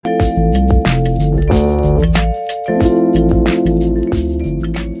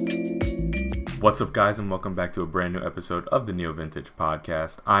What's up, guys, and welcome back to a brand new episode of the Neo Vintage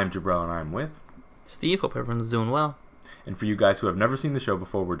Podcast. I'm Jabril, and I'm with Steve. Hope everyone's doing well. And for you guys who have never seen the show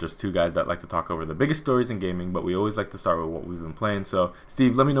before, we're just two guys that like to talk over the biggest stories in gaming, but we always like to start with what we've been playing. So,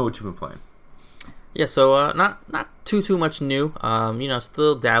 Steve, let me know what you've been playing. Yeah, so not too much new.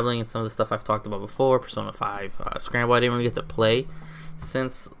 Still dabbling in some of the stuff I've talked about before. Persona 5, Scramble. I didn't really get to play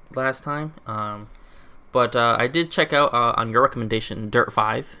since last time. But I did check out, on your recommendation, Dirt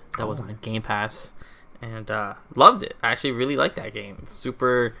 5. That was on Game Pass. And loved it. I actually really liked that game. It's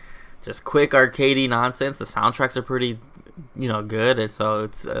super just quick, arcadey nonsense. The soundtracks are pretty, good. And so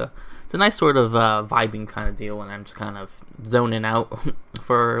it's a nice sort of vibing kind of deal when I'm just kind of zoning out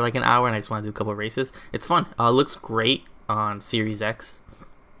for like an hour and I just want to do a couple of races. It's fun. Looks great on Series X.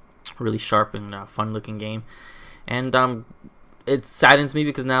 Really sharp and fun looking game. And it saddens me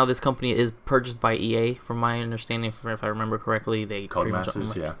because now this company is purchased by EA, from my understanding. If I remember correctly, they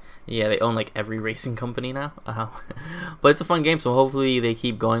Codemasters, they own like every racing company now. But it's a fun game, so hopefully they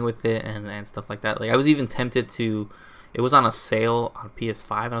keep going with it and stuff like that. Like I was even tempted to. It was on a sale on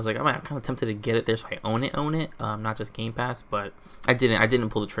PS5, and I was like, I'm kind of tempted to get it there so I own it, not just Game Pass. But I didn't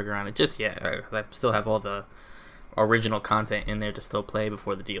pull the trigger on it just yet. I still have all the original content in there to still play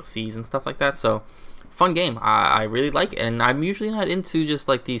before the DLCs and stuff like that. So. Fun game. I really like it, and I'm usually not into just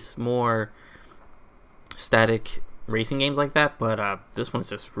like these more static racing games like that, but this one's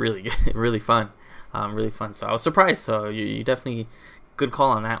just really good, really fun, really fun. So I was surprised. So you definitely good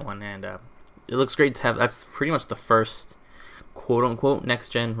call on that one, and it looks great to have. That's pretty much the first quote unquote next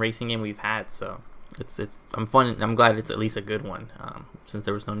gen racing game we've had. So I'm fun. I'm glad it's at least a good one, since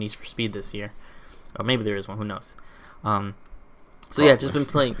there was no Need for Speed this year, or maybe there is one. Who knows? So yeah, just been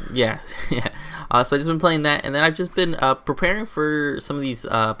playing. Yeah. So I just been playing that, and then I've just been preparing for some of these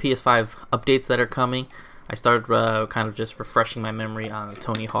PS5 updates that are coming. I started kind of just refreshing my memory on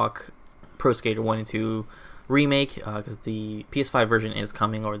Tony Hawk Pro Skater 1 and 2 remake, because the PS5 version is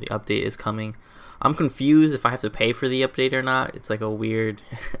coming, or the update is coming. I'm confused if I have to pay for the update or not. It's like a weird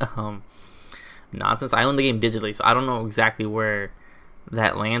nonsense. I own the game digitally, so I don't know exactly where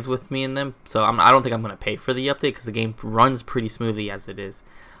that lands with me in them, so I don't think I'm going to pay for the update because the game runs pretty smoothly as it is.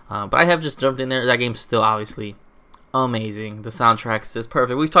 But I have just jumped in there. That game's still obviously amazing. The soundtrack's just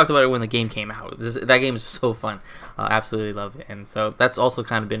perfect. We've talked about it when the game came out. That game is so fun. Absolutely love it. And so that's also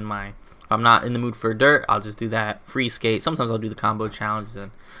kind of been my, if I'm not in the mood for dirt, I'll just do that. Free skate. Sometimes I'll do the combo challenges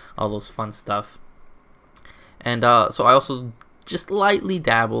and all those fun stuff. And so I also just lightly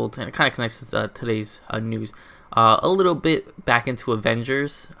dabbled, and it kind of connects to today's news, a little bit back into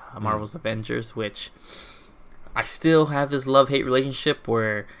Avengers, Marvel's Avengers, which I still have this love-hate relationship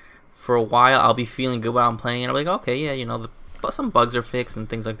where for a while I'll be feeling good while I'm playing, and I'm like, okay, yeah, some bugs are fixed and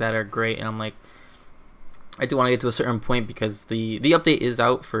things like that are great, and I'm like, I do want to get to a certain point because the update is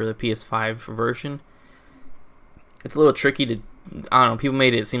out for the PS5 version. It's a little tricky to, I don't know, people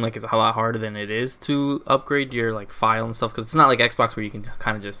made it seem like it's a lot harder than it is to upgrade your like file and stuff, because it's not like Xbox where you can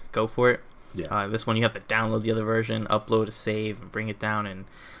kind of just go for it. Yeah. This one you have to download the other version, upload a save, and bring it down and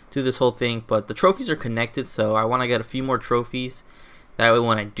do this whole thing. But the trophies are connected, so I want to get a few more trophies. That way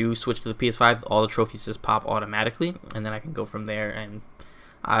when I do switch to the PS5, all the trophies just pop automatically, and then I can go from there. And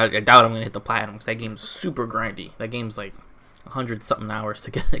I doubt I'm going to hit the platinum, because that game's super grindy. That game's like 100-something hours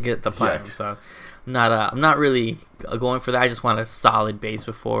to get the platinum. Yeah. So I'm not really going for that. I just want a solid base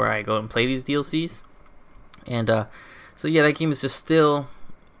before I go and play these DLCs. And so yeah, that game is just still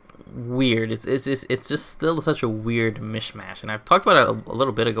weird. It's just still such a weird mishmash, and I've talked about it a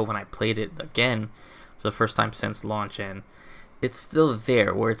little bit ago when I played it again for the first time since launch, and it's still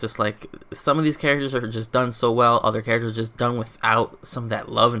there where it's just like some of these characters are just done so well, other characters are just done without some of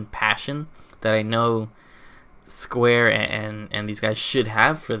that love and passion that I know Square and these guys should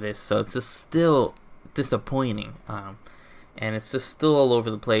have for this. So it's just still disappointing, and it's just still all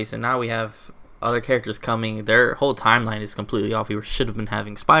over the place. And now we have other characters coming. Their whole timeline is completely off. We should have been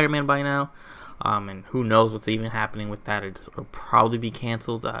having Spider-Man by now, and who knows what's even happening with that. It'll probably be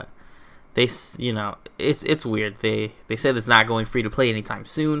canceled. It's weird. They said it's not going free to play anytime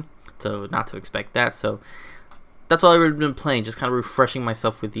soon, so not to expect that. So that's all I've been playing, just kind of refreshing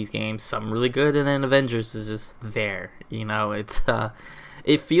myself with these games. Some really good, and then Avengers is just there.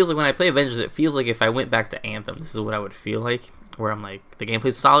 It feels like when I play Avengers, it feels like if I went back to Anthem, this is what I would feel like. Where I'm like, the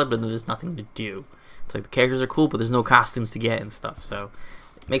gameplay's solid, but there's nothing to do. It's like the characters are cool, but there's no costumes to get and stuff. So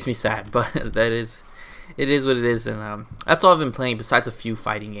it makes me sad, but it is what it is. And that's all I've been playing, besides a few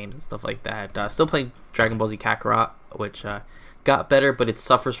fighting games and stuff like that. Still playing Dragon Ball Z Kakarot, which got better, but it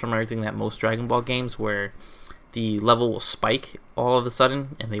suffers from everything that most Dragon Ball games, where the level will spike all of a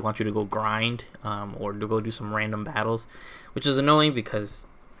sudden, and they want you to go grind or to go do some random battles, which is annoying because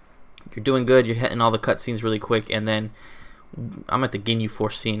you're doing good. You're hitting all the cutscenes really quick, and then I'm at the Ginyu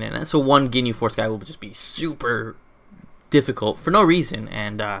Force scene, and so one Ginyu Force guy will just be super difficult for no reason,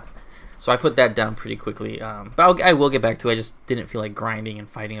 and so I put that down pretty quickly. But I will get back to it. I just didn't feel like grinding and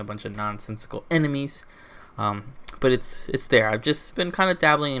fighting a bunch of nonsensical enemies. But it's there. I've just been kind of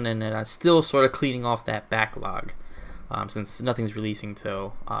dabbling in it, and still sort of cleaning off that backlog, since nothing's releasing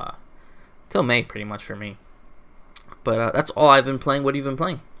till May, pretty much for me. But that's all I've been playing. What have you been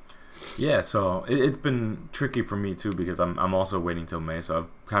playing? Yeah, so it's been tricky for me too because I'm also waiting till May, so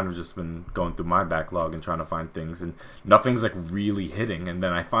I've kind of just been going through my backlog and trying to find things, and nothing's like really hitting. And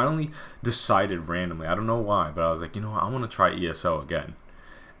then I finally decided randomly, I don't know why, but I was like, I want to try ESO again.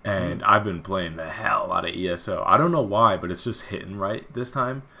 And I've been playing the hell out of ESO. I don't know why, but it's just hitting right this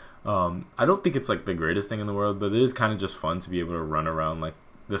time. I don't think it's like the greatest thing in the world, but it is kind of just fun to be able to run around like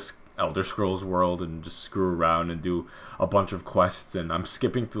this Elder Scrolls world and just screw around and do a bunch of quests. And I'm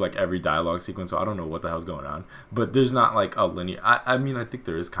skipping through like every dialogue sequence, so I don't know what the hell's going on. But there's not like a linear. I mean, I think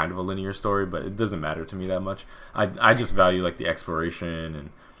there is kind of a linear story, but it doesn't matter to me that much. I just value like the exploration and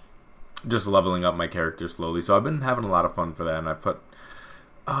just leveling up my character slowly. So I've been having a lot of fun for that, and I put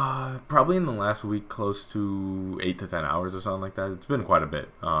probably in the last week close to 8 to 10 hours or something like that. It's been quite a bit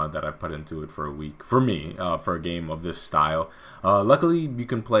that I put into it for a week. For me, for a game of this style. Luckily, you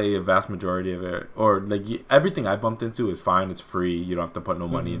can play a vast majority of it, or like everything I bumped into is fine. It's free. You don't have to put no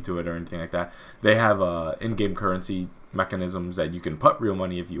money into it or anything like that. They have in-game currency mechanisms that you can put real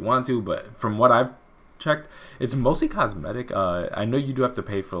money if you want to, but from what I've checked, it's mostly cosmetic. I know you do have to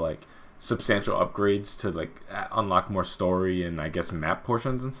pay for like substantial upgrades to like unlock more story and I guess map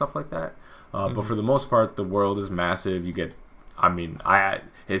portions and stuff like that. But for the most part, the world is massive. You get,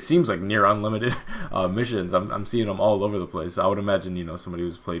 it seems like near unlimited missions. I'm seeing them all over the place. I would imagine, somebody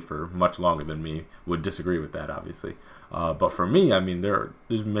who's played for much longer than me would disagree with that, obviously. But for me, I mean,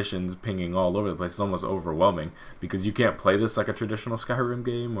 there's missions pinging all over the place. It's almost overwhelming because you can't play this like a traditional Skyrim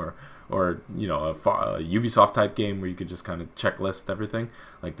game or a Ubisoft type game where you could just kind of checklist everything.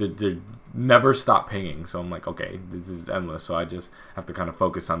 Like they never stop pinging. So I'm like, okay, this is endless. So I just have to kind of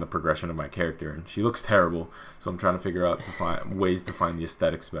focus on the progression of my character. And she looks terrible, so I'm trying to figure out ways to find the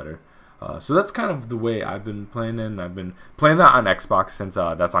aesthetics better. So that's kind of the way I've been playing it. And I've been playing that on Xbox since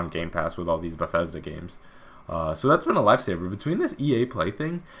that's on Game Pass with all these Bethesda games. So that's been a lifesaver. Between this EA Play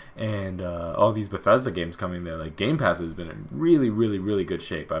thing and all these Bethesda games coming there, like Game Pass has been in really, really, really good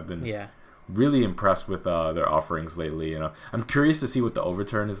shape. I've been really impressed with their offerings lately. I'm curious to see what the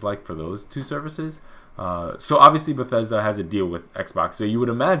overturn is like for those two services. So obviously Bethesda has a deal with Xbox, so you would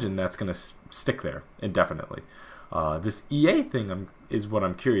imagine that's going to stick there indefinitely. This EA thing is what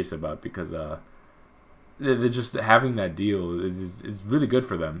I'm curious about because they're just having that deal is really good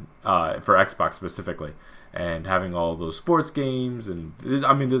for them, for Xbox specifically. And having all those sports games, and they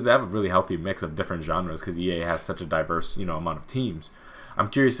have a really healthy mix of different genres because EA has such a diverse, amount of teams. I'm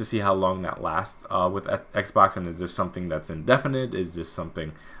curious to see how long that lasts with Xbox, and is this something that's indefinite? Is this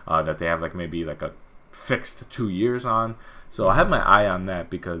something that they have maybe a fixed 2 years on? So I have my eye on that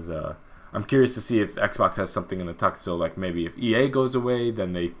because I'm curious to see if Xbox has something in the tuck. So maybe if EA goes away,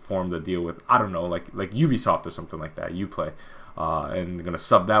 then they form the deal with like Ubisoft or something like that. Uplay. And they're going to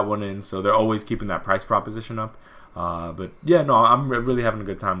sub that one in, so they're always keeping that price proposition up. But yeah, no, I'm really having a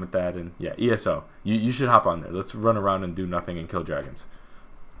good time with that. And yeah, ESO, you should hop on there. Let's run around and do nothing and kill dragons.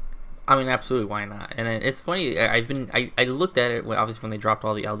 I mean, absolutely, why not? And it's funny, I looked at it obviously when they dropped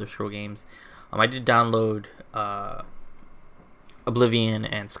all the Elder Scrolls games. I did download Oblivion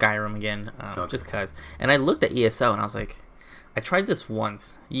and Skyrim again, just because. And I looked at ESO and I was like, I tried this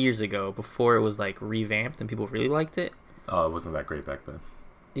once years ago before it was revamped and people really liked it. Oh, it wasn't that great back then.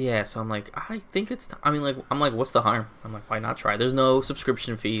 Yeah, so I'm like, I think it's. I'm like, what's the harm? I'm like, why not try? There's no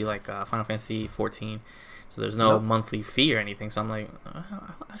subscription fee like Final Fantasy 14, so there's no monthly fee or anything. So I'm like,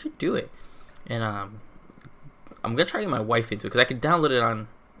 I should do it, and I'm gonna try to get my wife into it because I could download it on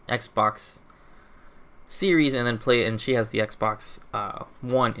Xbox Series and then play it, and she has the Xbox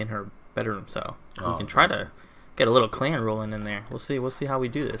One in her bedroom, so we can try to get a little clan rolling in there. We'll see how we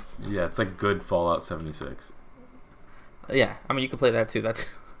do this. Yeah, it's like good Fallout 76. Yeah, you can play that too.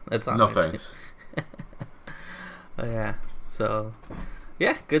 That's on no there thanks. Yeah, so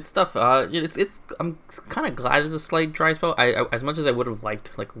yeah, good stuff. It's I'm kind of glad it's a slight dry spell. I as much as I would have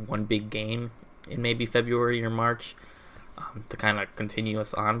liked one big game in maybe February or March to kind of continue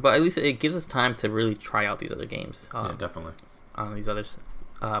us on, but at least it gives us time to really try out these other games. Yeah, definitely on these other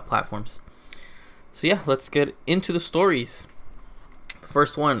platforms. So yeah, let's get into the stories.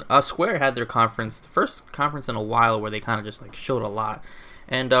 First one, Square had their conference, the first conference in a while where they kind of just showed a lot,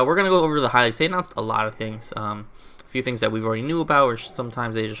 And we're gonna go over the highlights. They announced a lot of things, a few things that we've already knew about, or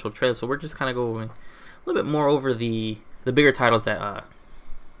sometimes they just show trailers. So we're just kind of going a little bit more over the bigger titles that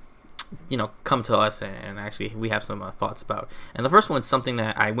come to us, and actually we have some thoughts about. And the first one is something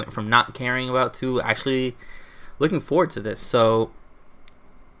that I went from not caring about to actually looking forward to this. So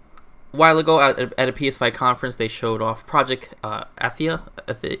a while ago at a PS5 conference, they showed off Project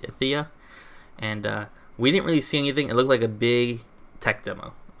Athia, and we didn't really see anything. It looked like a big tech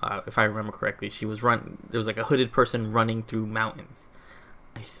demo, if I remember correctly. There was like a hooded person running through mountains,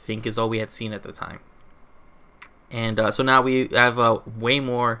 I think is all we had seen at the time. And so now we have way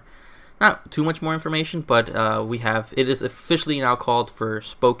more, not too much more information, but it is officially now called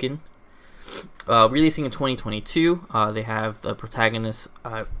Forspoken. Releasing in 2022. They have the protagonist,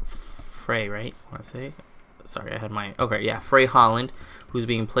 Frey, right? I want to say? Sorry, I had my... Okay, yeah, Frey Holland, who's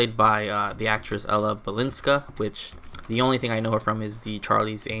being played by the actress Ella Balinska, which the only thing I know her from is the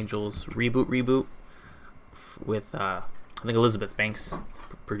Charlie's Angels reboot with, I think Elizabeth Banks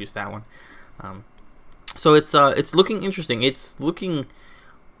produced that one. So it's looking interesting. It's looking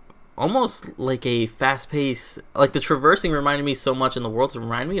almost like a fast-paced... Like, the traversing reminded me so much in the world. It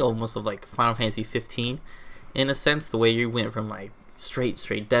reminded me almost of, like, Final Fantasy 15, in a sense. The way you went from, like,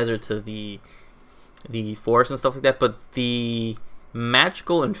 straight desert to the forest and stuff like that. But the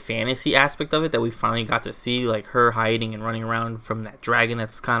magical and fantasy aspect of it that we finally got to see, like her hiding and running around from that dragon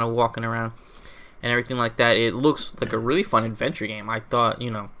that's kind of walking around and everything like that, it looks like a really fun adventure game. I thought,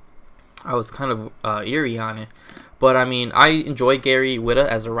 I was kind of eerie on it. But, I mean, I enjoy Gary Whitta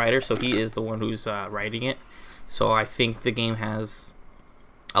as a writer, so he is the one who's writing it. So I think the game has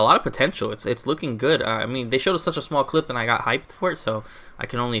a lot of potential. It's looking good. I mean, they showed us such a small clip, and I got hyped for it, so I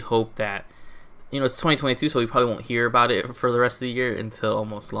can only hope that, it's 2022, so we probably won't hear about it for the rest of the year until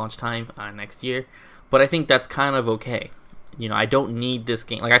almost launch time next year. But I think that's kind of okay. I don't need this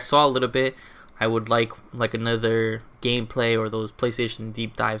game. Like, I saw a little bit. I would like another gameplay or those PlayStation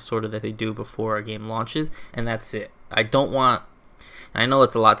deep dives sort of that they do before a game launches, and that's it. I don't want... I know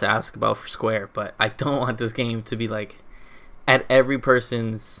that's a lot to ask about for Square, but I don't want this game to be like at every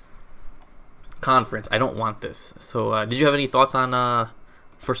person's conference. I don't want this. So, did you have any thoughts on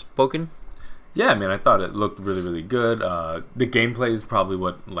Forspoken? Yeah, I mean, I thought it looked really, really good. The gameplay is probably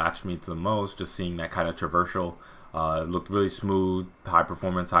what latched me to the most, just seeing that kind of traversal. It looked really smooth, high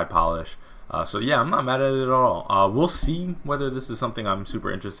performance, high polish. So yeah, I'm not mad at it at all. We'll see whether this is something I'm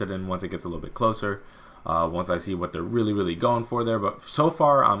super interested in once it gets a little bit closer. Once I see what they're really, really going for there. But so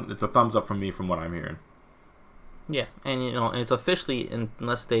far, it's a thumbs up from me from what I'm hearing. Yeah, and and it's officially,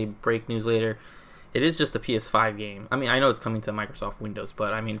 unless they break news later, it is just a PS5 game. I mean, I know it's coming to Microsoft Windows,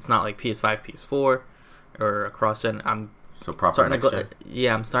 but I mean, it's not like PS5, PS4, or across gen. So proper next gen.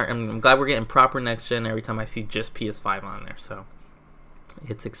 Yeah, I'm glad we're getting proper next gen every time I see just PS5 on there. So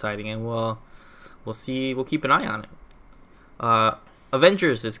it's exciting, and we'll see. We'll keep an eye on it.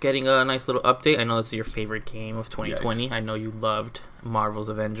 Avengers is getting a nice little update. I know this is your favorite game of 2020. Yikes. I know you loved Marvel's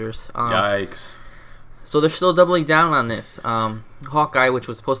Avengers. Yikes. So they're still doubling down on this. Hawkeye, which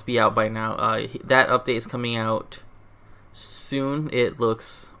was supposed to be out by now, that update is coming out soon. It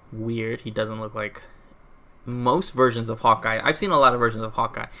looks weird. He doesn't look like most versions of Hawkeye. I've seen a lot of versions of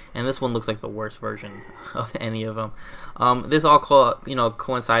Hawkeye, and this one looks like the worst version of any of them. This all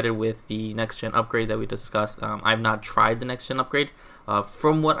coincided with the next gen upgrade that we discussed. I've not tried the next gen upgrade.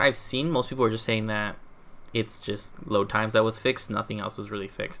 From what I've seen, most people are just saying that it's just load times that was fixed. Nothing else was really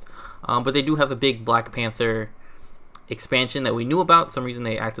fixed. But they do have a big Black Panther expansion that we knew about. For some reason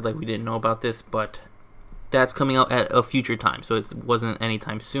they acted like we didn't know about this, but that's coming out at a future time, so it wasn't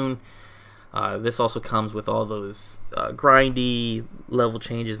anytime soon. This also comes with all those grindy level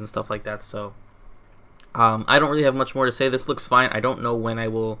changes and stuff like that. So I don't really have much more to say. This looks fine. I don't know when I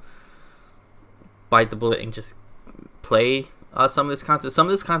will bite the bullet and just play some of this content. Some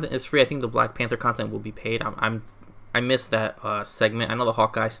of this content is free. I think the Black Panther content will be paid. I missed that segment. I know the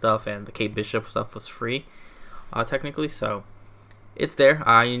Hawkeye stuff and the Kate Bishop stuff was free, technically. So it's there.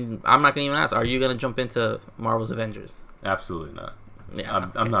 I'm not gonna even ask. Are you gonna jump into Marvel's Avengers? Absolutely not. Yeah,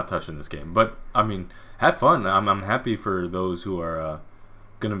 I'm not touching this game. But I mean, have fun. I'm happy for those who are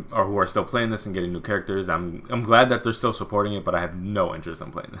who are still playing this and getting new characters. I'm glad that they're still supporting it, but I have no interest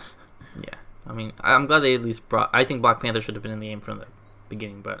in playing this. Yeah. I mean, I'm glad they at least brought... I think Black Panther should have been in the game from the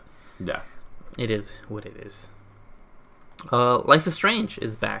beginning, but... Yeah. It is what it is. Life is Strange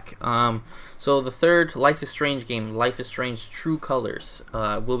is back. So the third Life is Strange game, Life is Strange True Colors,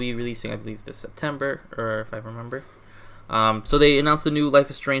 will be releasing, I believe, this September, or if I remember. So they announced the new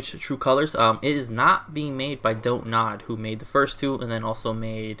Life is Strange True Colors. It is not being made by Don't Nod, who made the first two, and then also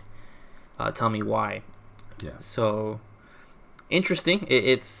made Tell Me Why. Yeah. So... interesting.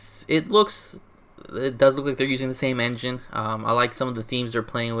 It does look like they're using the same engine. I like some of the themes they're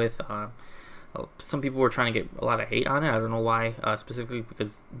playing with. Some people were trying to get a lot of hate on it. I don't know why, specifically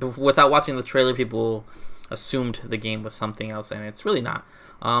because without watching the trailer, people assumed the game was something else, and it's really not.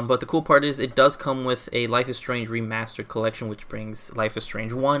 But the cool part is it does come with a Life is Strange Remastered Collection, which brings Life is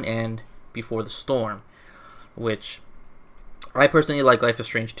Strange 1 and Before the Storm, which I personally like Life is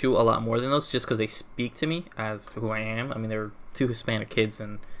Strange 2 a lot more than those, just because they speak to me as who I am. I mean, they're two Hispanic kids,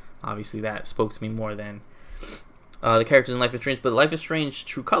 and obviously that spoke to me more than the characters in Life is Strange. But Life is Strange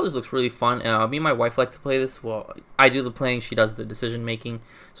True Colors looks really fun. Me and my wife like to play this. Well, I do the playing, she does the decision making.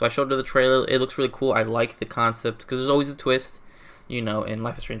 So I showed her the trailer. It looks really cool. I like the concept because there's always a twist. You know, in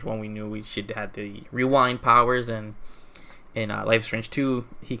Life is Strange 1, we knew she had the rewind powers, and in Life is Strange 2,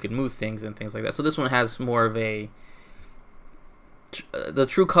 he could move things and things like that. So this one has more of a the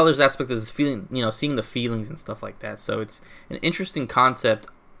True Colors aspect is feeling, seeing the feelings and stuff like that. So it's an interesting concept.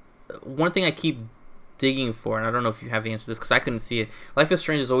 One thing I keep digging for, and I don't know if you have the answer to this because I couldn't see it. Life is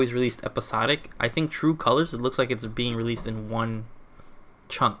Strange is always released episodic. I think True Colors, it looks like it's being released in one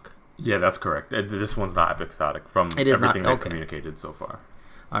chunk. Yeah, that's correct. This one's not episodic from everything they've communicated so far.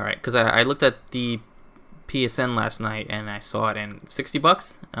 All right, because I looked at the PSN last night and I saw it and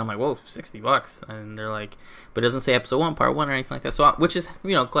 $60, and I'm like, whoa, $60, and they're like, but it doesn't say episode 1, part 1, or anything like that. So which is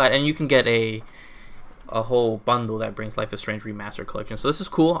glad, and you can get a whole bundle that brings Life is Strange Remastered Collection. So this is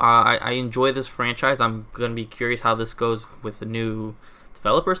cool. I enjoy this franchise. I'm gonna be curious how this goes with the new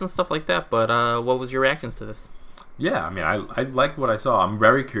developers and stuff like that. But what was your reactions to this? Yeah, I mean, I liked what I saw. I'm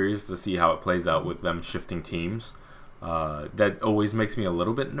very curious to see how it plays out with them shifting teams. That always makes me a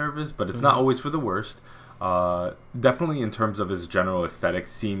little bit nervous, but it's not always for the worst. Definitely in terms of its general aesthetic,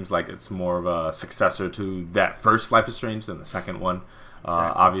 seems like it's more of a successor to that first Life is Strange than the second one,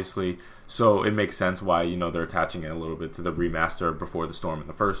 exactly. Obviously. So it makes sense why, they're attaching it a little bit to the remaster Before the Storm in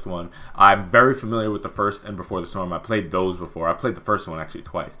the first one. I'm very familiar with the first and Before the Storm. I played those before. I played the first one actually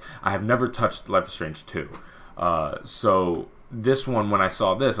twice. I have never touched Life is Strange 2. So this one, when I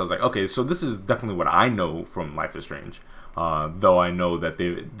saw this, I was like, okay, so this is definitely what I know from Life is Strange. Though I know that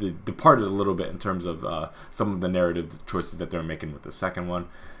they departed a little bit in terms of some of the narrative choices that they're making with the second one.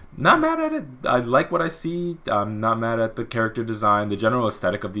 Not mad at it. I like what I see. I'm not mad at the character design. The general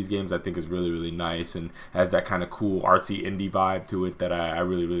aesthetic of these games I think is really, really nice and has that kind of cool artsy indie vibe to it that I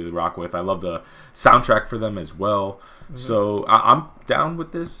really, really rock with. I love the soundtrack for them as well. Mm-hmm. So I'm down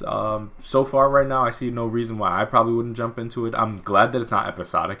with this. So far right now I see no reason why I probably wouldn't jump into it. I'm glad that it's not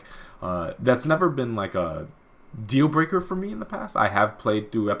episodic. That's never been like a deal breaker for me in the past. I have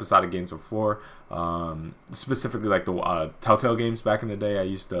played through episodic games before, specifically like the Telltale games back in the day. I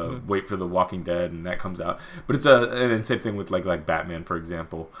used to wait for The Walking Dead and that comes out, but it's and same thing with like Batman, for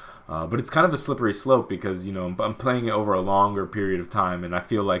example. But it's kind of a slippery slope because I'm playing it over a longer period of time, and I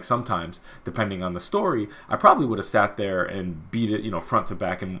feel like sometimes, depending on the story, I probably would have sat there and beat it front to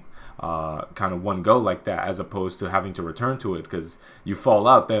back and kind of one go like that, as opposed to having to return to it because you fall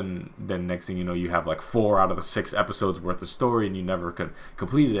out. Then next thing you know, you have like 4 out of the 6 episodes worth of story and you never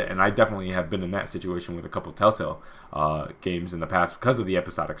completed it. And I definitely have been in that situation with a couple Telltale games in the past because of the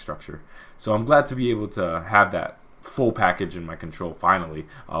episodic structure. So I'm glad to be able to have that full package in my control finally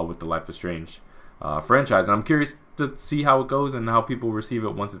with the Life is Strange franchise. And I'm curious to see how it goes and how people receive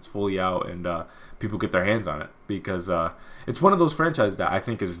it once it's fully out and people get their hands on it, because it's one of those franchises that I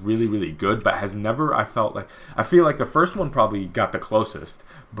think is really, really good, but has never, I feel like the first one probably got the closest,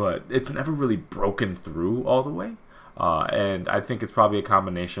 but it's never really broken through all the way. And I think it's probably a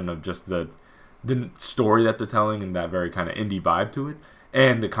combination of just the story that they're telling and that very kind of indie vibe to it,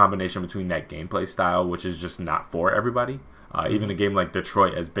 and the combination between that gameplay style, which is just not for everybody. Even a game like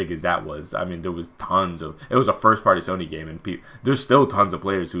Detroit, as big as that was, I mean, there was it was a first-party Sony game, and there's still tons of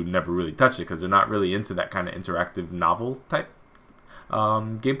players who never really touched it because they're not really into that kind of interactive novel type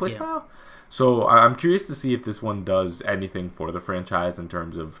gameplay style. So I'm curious to see if this one does anything for the franchise in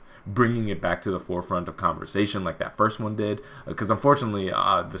terms of bringing it back to the forefront of conversation like that first one did, because unfortunately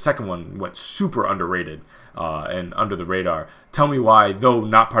the second one went super underrated and under the radar. Tell me why, though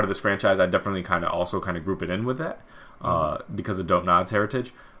not part of this franchise, I definitely kind of group it in with that. Because of Don't Nod's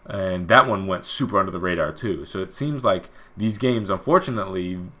heritage, and that one went super under the radar too. So it seems like these games,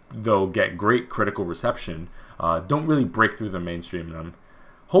 unfortunately, though get great critical reception, don't really break through the mainstream. And I'm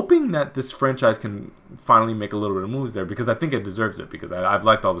hoping that this franchise can finally make a little bit of moves there, because I think it deserves it, because I've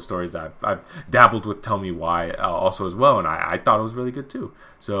liked all the stories. I've dabbled with Tell Me Why also as well, and I thought it was really good too.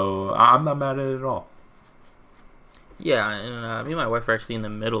 So I'm not mad at it at all. Yeah, and me and my wife are actually in the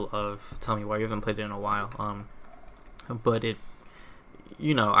middle of Tell Me Why. We haven't played it in a while. But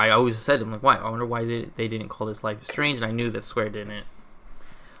I always said, I'm like, why? I wonder why they didn't call this Life is Strange, and I knew that Square didn't,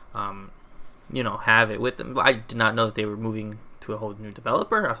 have it with them. I did not know that they were moving to a whole new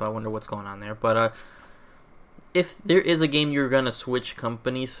developer, so I wonder what's going on there. But if there is a game you're gonna switch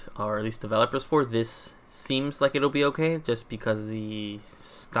companies or at least developers for, this seems like it'll be okay, just because the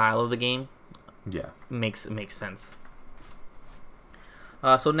style of the game, makes sense.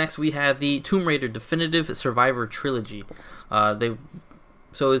 So next we have the Tomb Raider Definitive Survivor Trilogy. This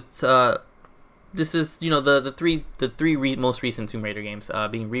is the three most recent Tomb Raider games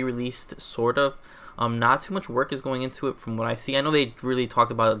being re-released, sort of. Not too much work is going into it from what I see. I know they really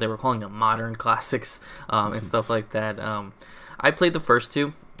talked about it. They were calling them modern classics and stuff like that. I played the first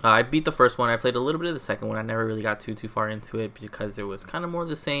two. I beat the first one. I played a little bit of the second one. I never really got too far into it because it was kind of more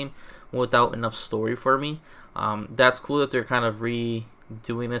the same without enough story for me. That's cool that they're kind of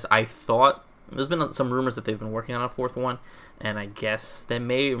redoing this. I thought there's been some rumors that they've been working on a fourth one, and I guess that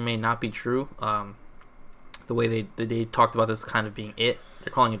may or may not be true. The way they talked about this kind of being it.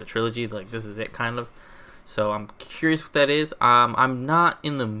 They're calling it a trilogy, like this is it kind of. So I'm curious what that is. I'm not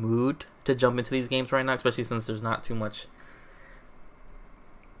in the mood to jump into these games right now, especially since there's not too much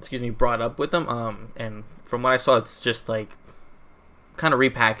brought up with them. And from what I saw, it's just like kind of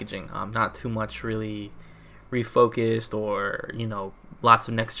repackaging. Not too much really refocused or lots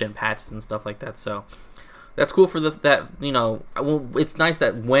of next gen patches and stuff like that. So that's cool for it's nice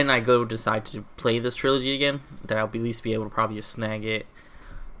that when I go decide to play this trilogy again, that I'll at least be able to probably just snag it,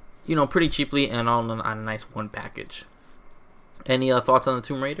 pretty cheaply and on a nice one package. Any thoughts on the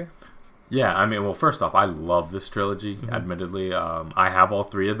Tomb Raider? Yeah, I mean, well, first off, I love this trilogy, admittedly. I have all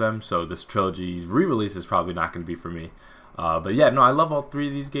three of them, so this trilogy's re-release is probably not going to be for me. But yeah, no, I love all three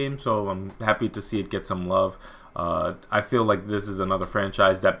of these games, so I'm happy to see it get some love. I feel like this is another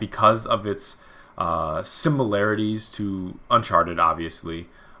franchise that, because of its similarities to Uncharted, obviously,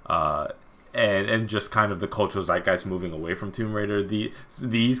 and just kind of the cultural zeitgeist moving away from Tomb Raider,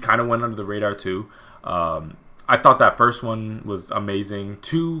 these kind of went under the radar too. I thought that first one was amazing.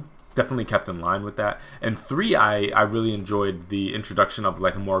 2 definitely kept in line with that, and 3 I really enjoyed the introduction of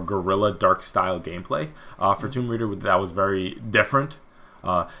like a more guerrilla dark style gameplay for Tomb Raider that was very different.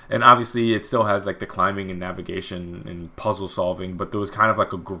 And obviously it still has like the climbing and navigation and puzzle solving, but there was kind of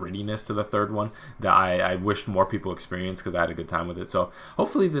like a grittiness to the third one that I wished more people experienced, because I had a good time with it. So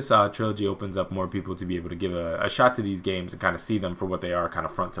hopefully this trilogy opens up more people to be able to give a shot to these games and kind of see them for what they are, kind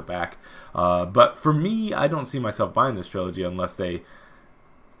of front to back. But for me, I don't see myself buying this trilogy unless they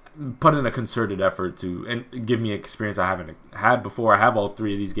put in a concerted effort to give me an experience I haven't had before. I have all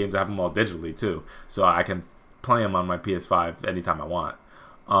 3 of these games. I have them all digitally too, so I can play them on my PS5 anytime I want.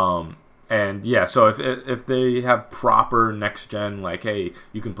 And yeah, so if they have proper next gen, like, hey,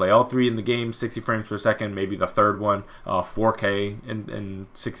 you can play all 3 in the game 60 frames per second, maybe the third one 4K and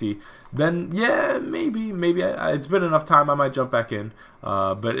 60, then yeah, maybe it's been enough time, I might jump back in.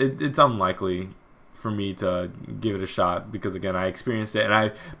 But it's unlikely for me to give it a shot, because again, I experienced it, and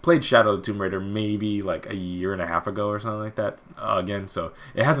I played Shadow of the Tomb Raider maybe like a year and a half ago or something like that again, so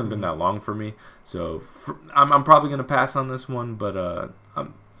it hasn't been that long for me. So I'm probably gonna pass on this one, but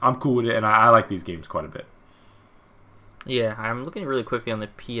I'm cool with it, and I like these games quite a bit. Yeah, I'm looking really quickly on the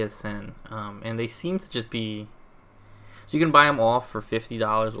PSN, and they seem to just be. So you can buy them all for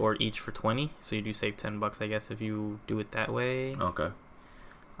 $50 or each for $20. So you do save $10, I guess, if you do it that way. Okay.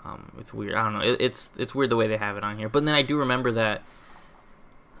 It's weird. I don't know. It's weird the way they have it on here. But then I do remember that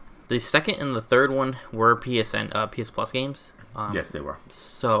the second and the third one were PS Plus games. Yes, they were.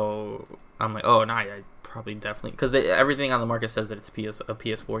 So I'm like, oh no, I probably definitely, because everything on the market says that it's a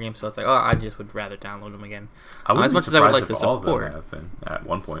PS4 game. So it's like, oh, I just would rather download them again. As much as I would like to support. All of them have been at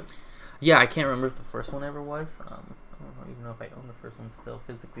one point. Yeah, I can't remember if the first one ever was. I don't even know if I own the first one still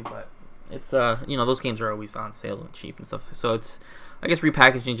physically, but it's those games are always on sale and cheap and stuff. So it's, I guess,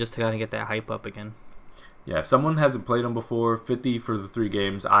 repackaging just to kind of get that hype up again. Yeah, if someone hasn't played them before, 50 for the 3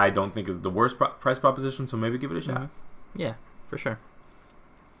 games, I don't think is the worst price proposition. So maybe give it a shot. Yeah, for sure.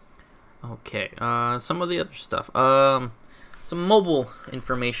 Okay, some of the other stuff. Some mobile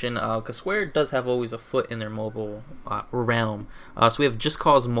information, because Square does have always a foot in their mobile realm. So we have Just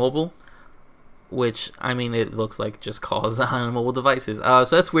Cause Mobile, which, I mean, it looks like Just Cause on mobile devices.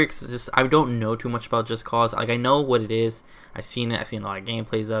 So that's weird, because I don't know too much about Just Cause. Like, I know what it is. I've seen it. I've seen a lot of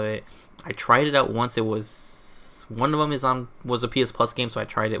gameplays of it. I tried it out once. It was, one of them was a PS Plus game, so I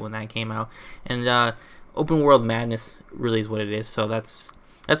tried it when that came out. And Open World Madness really is what it is. So that's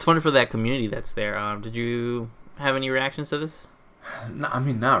fun for that community that's there. Did you have any reactions to this? No, I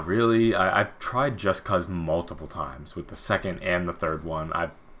mean, not really. I've tried Just Cause multiple times with the second and the third one.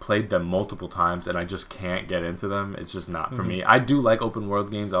 I've played them multiple times and I just can't get into them. It's just not for me. I do like open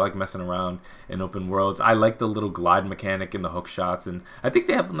world games. I like messing around in open worlds. I like the little glide mechanic and the hook shots, and I think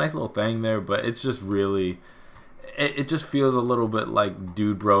they have a nice little thing there, but it's just really, it just feels a little bit like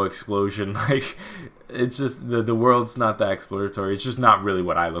Dude Bro Explosion. Like, it's just the world's not that exploratory. It's just not really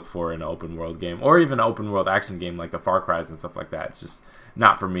what I look for in an open world game, or even an open world action game like the Far Cry's and stuff like that. It's just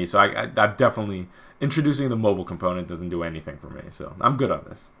not for me. So I definitely, introducing the mobile component doesn't do anything for me. So I'm good on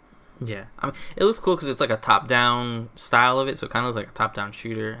this. Yeah, I mean, it looks cool because it's like a top-down style of it, so it kind of looks like a top-down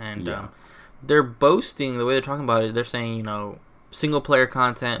shooter. And they're boasting, the way they're talking about it, they're saying, you know, single-player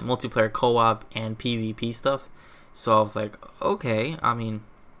content, multiplayer co-op, and PvP stuff. So I was like, okay, I mean,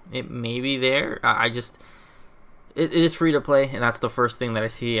 it may be there. It is free to play, and that's the first thing that I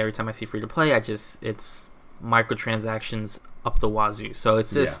see every time I see free to play. It's microtransactions up the wazoo. So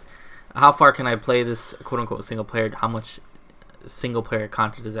it's just, how far can I play this quote unquote single player? How much single player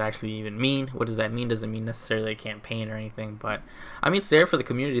content does it actually even mean? What does that mean? Does it mean necessarily a campaign or anything? But I mean, it's there for the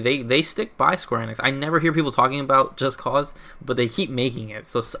community. They stick by Square Enix. I never hear people talking about Just Cause, but they keep making it.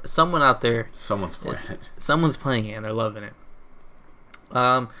 So someone out there, someone's playing it and they're loving it.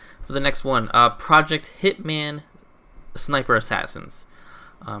 For the next one, Project Hitman Sniper Assassins.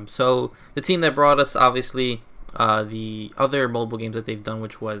 So the team that brought us, obviously, the other mobile games that they've done,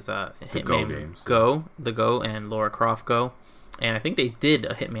 which was Hitman the Go and Lara Croft Go, and I think they did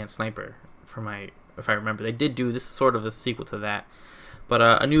a Hitman Sniper if I remember. They did do this, sort of a sequel to that, but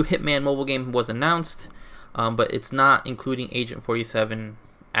a new Hitman mobile game was announced, but it's not including Agent 47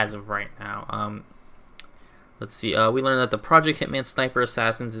 as of right now. Let's see. We learned that the Project Hitman Sniper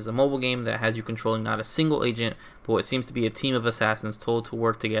Assassins is a mobile game that has you controlling not a single agent, but what seems to be a team of assassins told to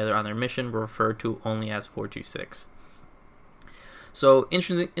work together on their mission, referred to only as 426. So,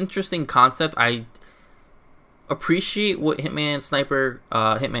 interesting concept. I appreciate what Hitman Sniper,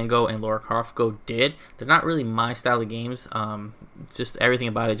 Hitman Go, and Lara Croft Go did. They're not really my style of games. Just everything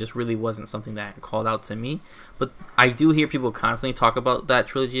about it just really wasn't something that called out to me. But I do hear people constantly talk about that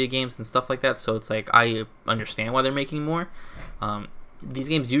trilogy of games and stuff like that, so it's like I understand why they're making more. These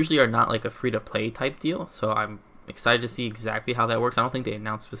games usually are not like a free-to-play type deal, so I'm excited to see exactly how that works. I don't think they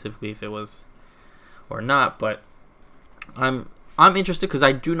announced specifically if it was or not, but I'm interested because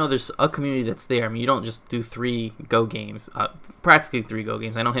I do know there's a community that's there. I mean, you don't just do 3 Go games, practically 3 Go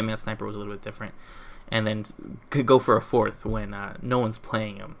games. I know Hitman Sniper was a little bit different, and then could go for a 4th when no one's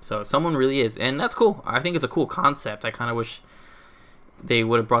playing them. So someone really is, and that's cool. I think it's a cool concept. I kind of wish they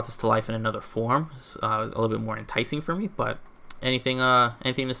would have brought this to life in another form, a little bit more enticing for me. But anything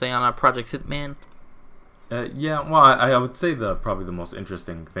to say on Project Hitman? Yeah, well, I would say probably the most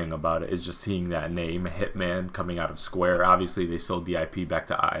interesting thing about it is just seeing that name, Hitman, coming out of Square. Obviously, they sold the IP back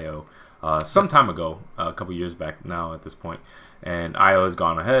to IO some time ago, a couple years back now at this point. And IO has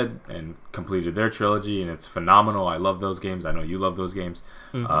gone ahead and completed their trilogy, and it's phenomenal. I love those games. I know you love those games.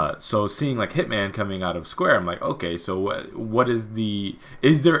 So seeing like Hitman coming out of Square, I'm like, okay, so what is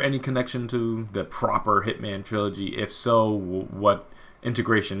there any connection to the proper Hitman trilogy? If so, what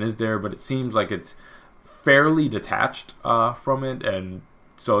integration is there? But it seems like it's fairly detached from it, and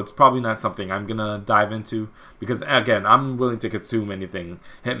so it's probably not something I'm gonna dive into, because again, I'm willing to consume anything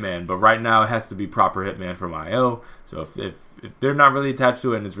Hitman, but right now it has to be proper Hitman from IO. So if they're not really attached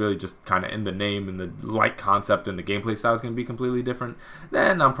to it and it's really just kind of in the name and the light concept and the gameplay style is gonna be completely different,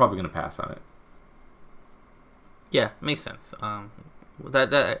 then I'm probably gonna pass on it. Yeah, makes sense.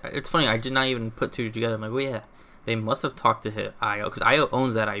 That it's funny. I did not even put 2 together. I'm like, well, yeah, they must have talked to IO, because IO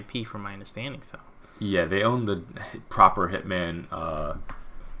owns that IP, from my understanding. So. Yeah, they own the proper Hitman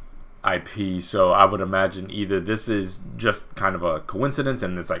IP, so I would imagine either this is just kind of a coincidence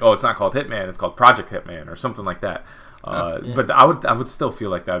and it's like, oh, it's not called Hitman, it's called Project Hitman or something like that. Yeah. But I would still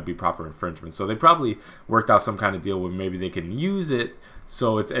feel like that would be proper infringement. So they probably worked out some kind of deal where maybe they can use it.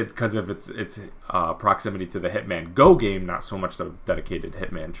 So it's because of its proximity to the Hitman Go game, not so much the dedicated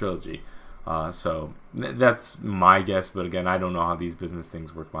Hitman trilogy. So that's my guess. But again, I don't know how these business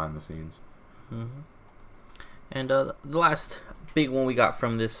things work behind the scenes. Mm-hmm. And the last big one we got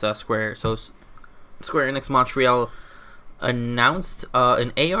from this Square Enix Montreal announced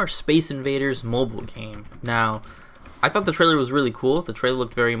an AR Space Invaders mobile game. Now, I thought the trailer was really cool. The trailer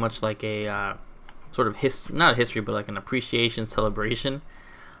looked very much like a sort of not a history, but like an appreciation celebration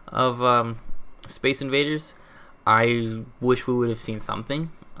of Space Invaders. I wish we would have seen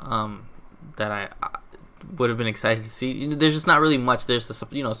something that I would have been excited to see. There's just not really much. There's to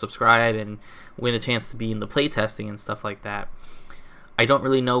subscribe and win a chance to be in the playtesting and stuff like that. I don't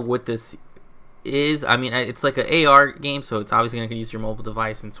really know what this is. I mean, it's like an AR game, so it's obviously going to use your mobile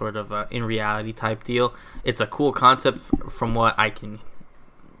device and sort of in reality type deal. It's a cool concept from what I can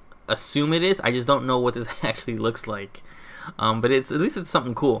assume it is. I just don't know what this actually looks like. But at least it's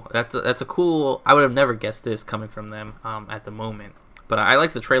something cool. That's a cool. I would have never guessed this coming from them at the moment. But I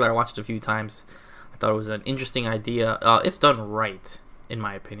like the trailer. I watched it a few times. I thought it was an interesting idea, if done right, in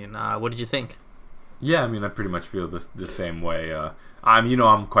my opinion. What did you think? Yeah, I mean, I pretty much feel the same way.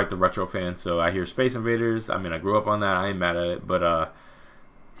 I'm quite the retro fan, so I hear Space Invaders. I mean, I grew up on that. I ain't mad at it, but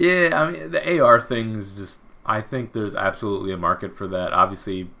yeah, I mean, the AR thing's just. I think there's absolutely a market for that.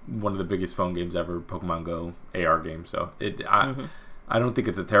 Obviously, one of the biggest phone games ever, Pokemon Go AR game. So I don't think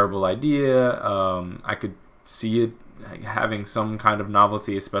it's a terrible idea. I could see it having some kind of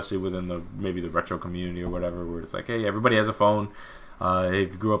novelty, especially within maybe the retro community or whatever, where it's like, hey, everybody has a phone.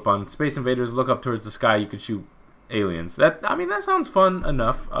 If you grew up on Space Invaders, look up towards the sky, you could shoot aliens. That sounds fun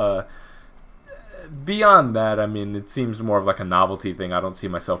enough. Beyond that, I mean, it seems more of like a novelty thing. I don't see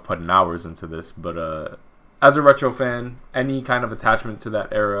myself putting hours into this, but as a retro fan, any kind of attachment to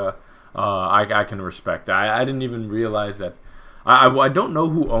that era, I can respect. I didn't even realize that. I don't know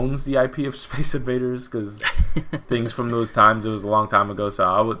who owns the IP of Space Invaders, because things from those times, it was a long time ago.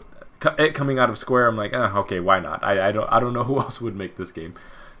 So it coming out of Square, I'm like, okay, why not? I don't know who else would make this game.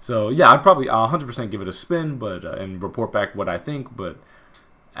 So yeah, I'd probably 100% give it a spin, but and report back what I think. But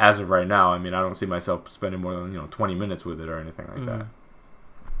as of right now, I mean, I don't see myself spending more than 20 minutes with it or anything like that.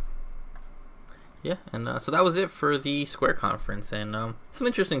 Yeah, and so that was it for the Square conference, and some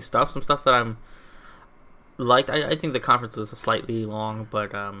interesting stuff, some stuff that I'm liked. I think the conference was slightly long,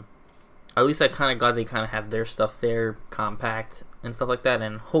 but at least I kind of glad they kind of have their stuff there, compact and stuff like that,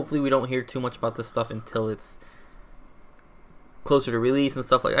 and hopefully we don't hear too much about this stuff until it's closer to release and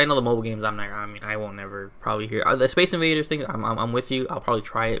stuff like. I know the mobile games, I won't ever probably hear the Space Invaders thing. I'm with you. I'll probably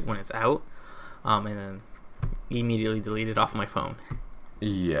try it when it's out, and then immediately delete it off my phone.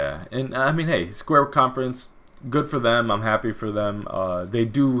 Yeah, and I mean, hey, Square conference, good for them. I'm happy for them. They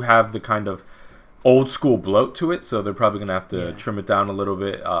do have the kind of old school bloat to it, so they're probably gonna have to trim it down a little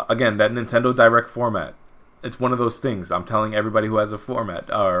bit. Again, that Nintendo Direct format, it's one of those things. I'm telling everybody who has a format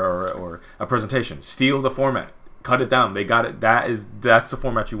or a presentation, steal the format. Cut it down. They got it. That's the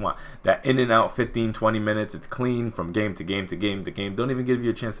format you want. That in and out 15, 20 minutes. It's clean from game to game to game to game. Don't even give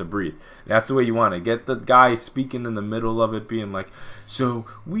you a chance to breathe. That's the way you want it. Get the guy speaking in the middle of it, being like, so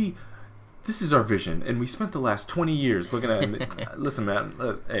this is our vision, and we spent the last 20 years looking at it. Listen,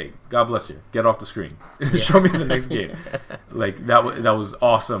 man, hey, God bless you. Get off the screen. Show me the next game. Like, that was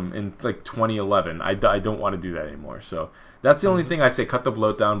awesome in, like, 2011. I don't want to do that anymore. So that's the only thing I say, cut the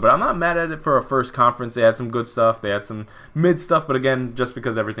bloat down. But I'm not mad at it for a first conference. They had some good stuff. They had some mid stuff. But, again, just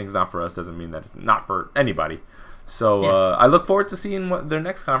because everything's not for us doesn't mean that it's not for anybody. So I look forward to seeing their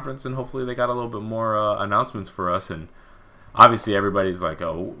next conference, and hopefully they got a little bit more announcements for us. And obviously, everybody's like,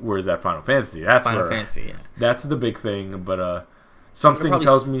 "Oh, where's that Final Fantasy?" That's Final Fantasy. Yeah. That's the big thing. But something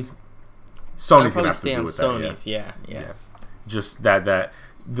tells me Sony's gonna have to do with Sony's, that. Yeah. Just that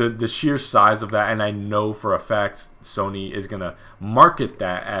the sheer size of that, and I know for a fact Sony is gonna market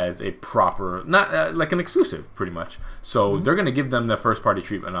that as a proper, not like an exclusive, pretty much. So they're gonna give them the first party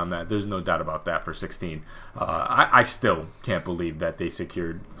treatment on that. There's no doubt about that for 16. I still can't believe that they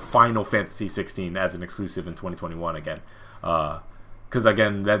secured Final Fantasy 16 as an exclusive in 2021 again. Because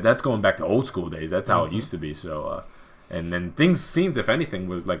again, that's going back to old school days. That's how it used to be. So, and then things seemed, if anything,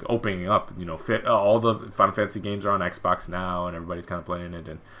 was like opening up. All the Final Fantasy games are on Xbox now, and everybody's kind of playing it.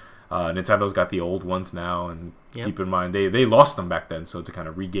 And Nintendo's got the old ones now. And keep in mind, they lost them back then. So to kind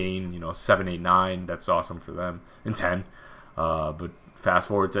of regain, 7, 8, 9, that's awesome for them. And 10, but fast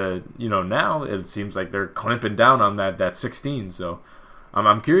forward to now, it seems like they're clamping down on that 16. So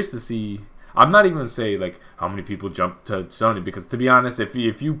I'm curious to see. I'm not even going to say like how many people jump to Sony, because to be honest, if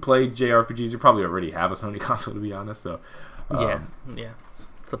you play JRPGs, you probably already have a Sony console, to be honest. So it's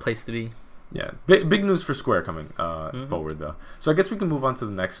the place to be. Yeah, big news for Square coming forward though. So I guess we can move on to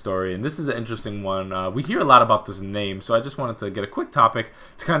the next story, and this is an interesting one. We hear a lot about this name, so I just wanted to get a quick topic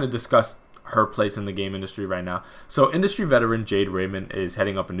to kind of discuss her place in the game industry right now. So industry veteran Jade Raymond is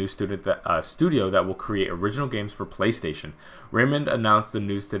heading up a new studio that will create original games for PlayStation. Raymond announced the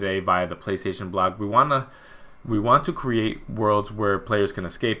news today via the PlayStation blog. We want to create worlds where players can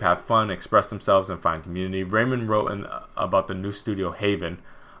escape, have fun, express themselves, and find community. Raymond wrote about the new studio Haven.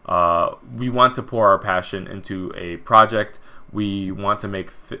 We want to pour our passion into a project. We want to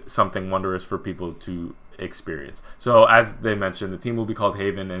make something wondrous for people to experience. So as they mentioned, the team will be called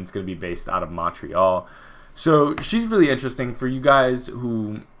Haven, and it's going to be based out of Montreal. So she's really interesting for you guys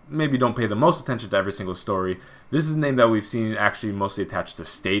who maybe don't pay the most attention to every single story. This is a name that we've seen actually mostly attached to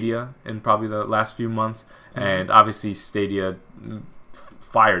Stadia in probably the last few months, and obviously Stadia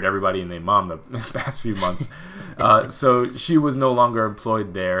fired everybody and their mom the past few months. So she was no longer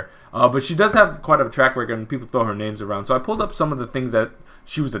employed there. But she does have quite a track record, and people throw her names around. So I pulled up some of the things that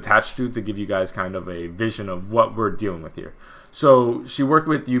she was attached to give you guys kind of a vision of what we're dealing with here. So she worked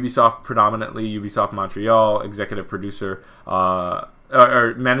with Ubisoft predominantly, Ubisoft Montreal, executive producer,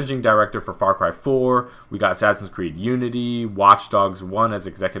 or managing director for Far Cry 4. We got Assassin's Creed Unity, Watch Dogs 1 as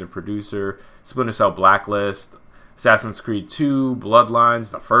executive producer, Splinter Cell Blacklist, Assassin's Creed 2,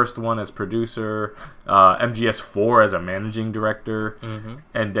 Bloodlines, the first one as producer, MGS 4 as a managing director,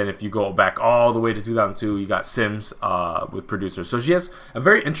 and then if you go back all the way to 2002, you got Sims with producer. So she has a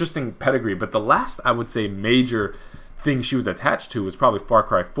very interesting pedigree, but the last, I would say, major thing she was attached to was probably Far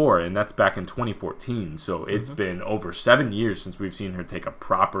Cry 4, and that's back in 2014. So it's been over 7 years since we've seen her take a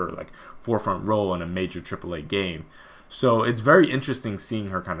proper forefront role in a major AAA game. So it's very interesting seeing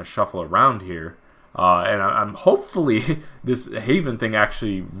her kind of shuffle around here. And I'm hopefully this Haven thing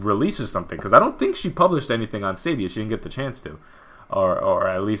actually releases something, because I don't think she published anything on Stadia. She didn't get the chance to, or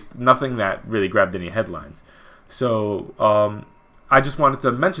at least nothing that really grabbed any headlines. So I just wanted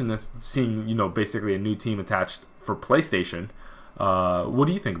to mention this, seeing basically a new team attached for PlayStation. What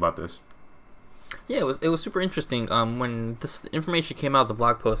do you think about this? Yeah, it was super interesting. When this information came out, the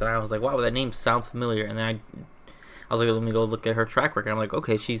blog post, and I was like, wow, that name sounds familiar. And then I was like, let me go look at her track record. I'm like,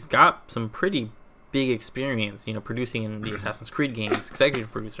 okay, she's got some pretty big experience, producing in the Assassin's Creed games,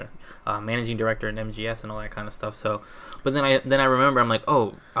 executive producer, managing director in MGS and all that kind of stuff. So, but then I remember, I'm like,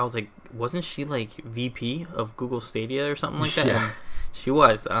 oh, I was like, wasn't she VP of Google Stadia or something like that? Yeah. And she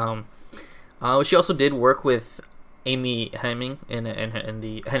was. She also did work with Amy Hennig in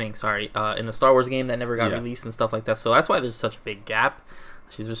the Star Wars game that never got released and stuff like that. So that's why there's such a big gap.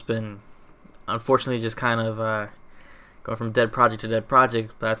 She's just been, unfortunately, just kind of going from dead project to dead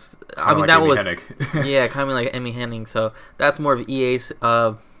project. But kind of like Amy Hennig. So that's more of EA's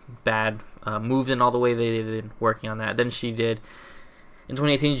bad moves and all the way they've been working on that. Then she did in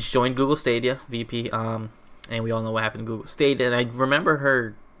 2018. She joined Google Stadia VP, and we all know what happened to Google Stadia. And I remember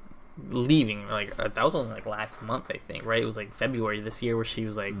her leaving that was only last month, I think, right? It was February this year where she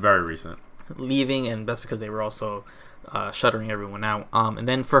was very recent leaving, and that's because they were also shuttering everyone out. And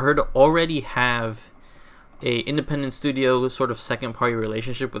then for her to already have a independent studio sort of second party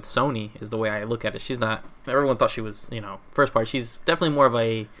relationship with Sony is the way I look at it. She's not, everyone thought she was first party. She's definitely more of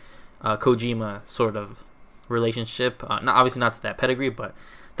a Kojima sort of relationship, obviously not to that pedigree, but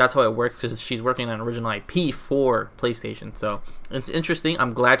that's how it works, because she's working on original IP for PlayStation. So it's interesting.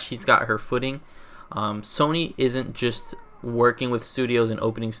 I'm glad she's got her footing. Sony isn't just working with studios and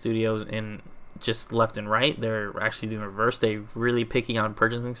opening studios in just left and right. They're actually doing reverse. They're really picking on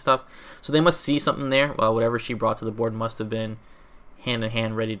purchasing stuff. So they must see something there. Well, whatever she brought to the board must have been hand in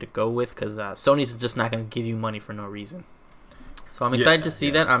hand ready to go with, because Sony's just not going to give you money for no reason. So I'm excited to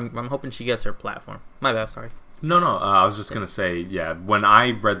see that. I'm hoping she gets her platform. My bad, sorry. No, I was just going to say, when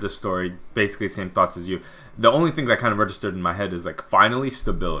I read this story, basically same thoughts as you. The only thing that kind of registered in my head is finally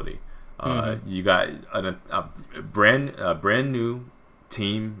stability. You got a brand new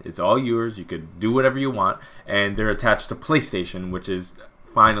team. It's all yours. You could do whatever you want, and they're attached to PlayStation, which is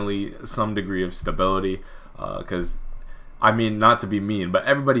finally some degree of stability, because not to be mean, but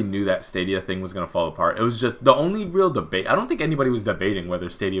everybody knew that Stadia thing was going to fall apart. It was just the only real debate. I don't think anybody was debating whether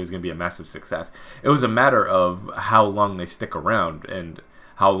Stadia was going to be a massive success. It was a matter of how long they stick around and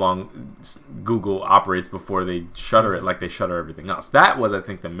how long Google operates before they shutter it, like they shutter everything else. That was, I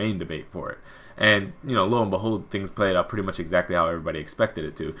think, the main debate for it. And, lo and behold, things played out pretty much exactly how everybody expected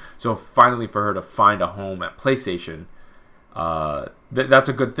it to. So finally, for her to find a home at PlayStation, that's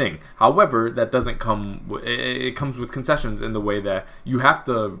a good thing. However, that doesn't come. It comes with concessions in the way that you have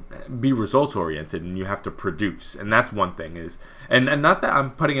to be results oriented and you have to produce, and that's one thing. And not that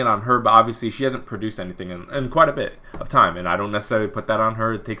I'm putting it on her, but obviously she hasn't produced anything in quite a bit of time, and I don't necessarily put that on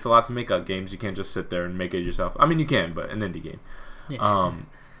her. It takes a lot to make up games. You can't just sit there and make it yourself. You can, but an indie game. Yeah.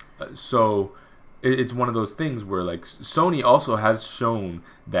 So it's one of those things where Sony also has shown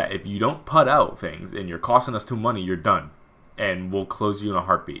that if you don't put out things and you're costing us too money, you're done. And we'll close you in a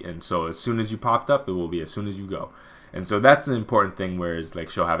heartbeat. And so as soon as you popped up, it will be as soon as you go. And so that's the important thing, whereas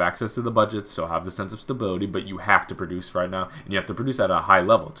she'll have access to the budgets, she'll have the sense of stability, but you have to produce right now, and you have to produce at a high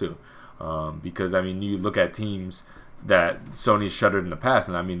level too. Because you look at teams that Sony's shuttered in the past,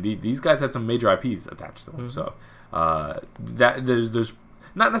 and these guys had some major IPs attached to them. So that there's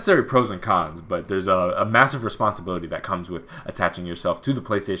not necessarily pros and cons, but there's a massive responsibility that comes with attaching yourself to the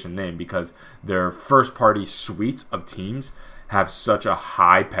PlayStation name, because their first-party suite of teams have such a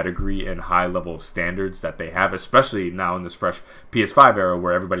high pedigree and high level of standards that they have, especially now in this fresh PS5 era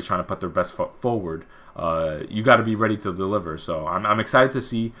where everybody's trying to put their best foot forward. You got to be ready to deliver. So I'm excited to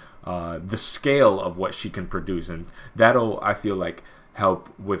see the scale of what she can produce, and that'll, I feel like, help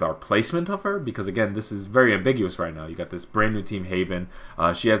with our placement of her, because again, this is very ambiguous right now. You got this brand new team, Haven.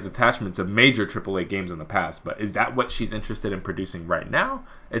 She has attachment to major AAA games in the past, but is that what she's interested in producing right now?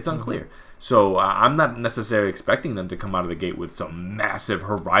 It's unclear. So I'm not necessarily expecting them to come out of the gate with some massive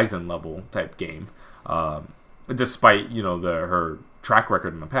Horizon level type game, despite her track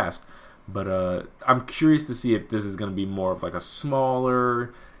record in the past. But I'm curious to see if this is going to be more of like a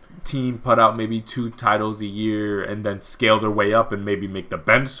smaller team, put out maybe 2 titles a year and then scale their way up and maybe make the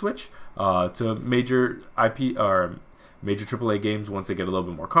bench switch to major IP or major AAA games once they get a little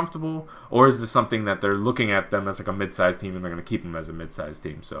bit more comfortable, or is this something that they're looking at them as like a mid-sized team and they're going to keep them as a mid-sized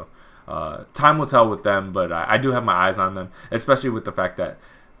team? So time will tell with them, but I do have my eyes on them, especially with the fact that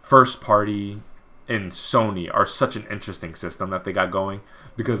first party and Sony are such an interesting system that they got going,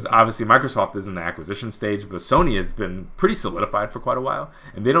 because obviously Microsoft is in the acquisition stage, but Sony has been pretty solidified for quite a while,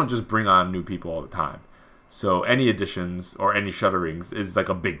 and they don't just bring on new people all the time. So any additions or any shutterings is like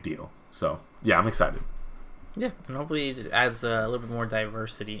a big deal. So yeah, I'm excited. Yeah, and hopefully it adds a little bit more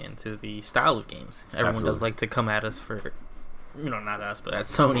diversity into the style of games. Everyone Absolutely. does like to come at us for, not us, but at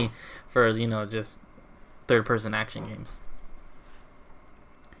Sony for, just third-person action games.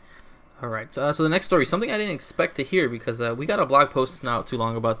 All right, so the next story, something I didn't expect to hear, because we got a blog post not too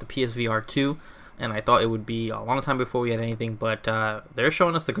long about the PSVR 2, and I thought it would be a long time before we had anything, but they're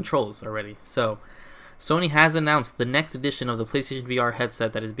showing us the controls already. So Sony has announced the next edition of the PlayStation VR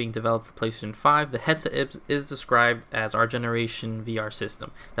headset that is being developed for PlayStation 5. The headset is described as our generation VR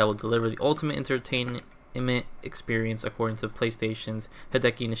system that will deliver the ultimate entertainment experience, according to PlayStation's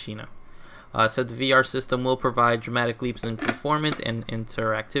Hideki Nishino. Said the VR system will provide dramatic leaps in performance and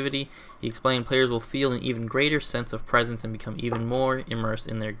interactivity. He explained players will feel an even greater sense of presence and become even more immersed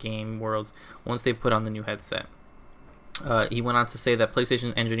in their game worlds once they put on the new headset. He went on to say that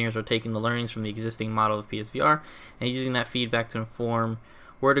PlayStation engineers are taking the learnings from the existing model of PSVR and using that feedback to inform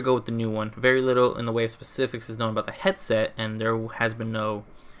where to go with the new one. Very little in the way of specifics is known about the headset, and there has been no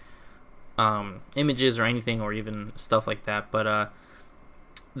images or anything or even stuff like that, but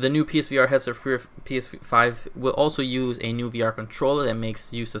the new PSVR headset for PS5 will also use a new VR controller that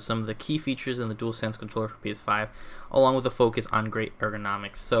makes use of some of the key features in the DualSense controller for PS5, along with a focus on great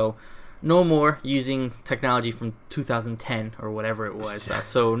ergonomics. So no more using technology from 2010 or whatever it was.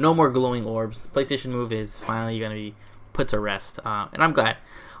 So no more glowing orbs. PlayStation Move is finally going to be put to rest, and I'm glad.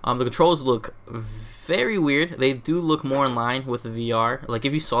 The controls look very weird. They do look more in line with the VR. Like,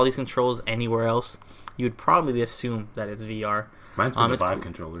 if you saw these controls anywhere else, you'd probably assume that it's VR. Reminds me of the Vive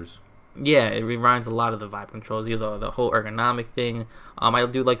controllers. Yeah, it reminds a lot of the Vive controls. The whole ergonomic thing. I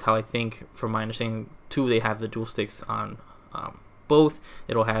do like how, I think, from my understanding, too, they have the dual sticks on both.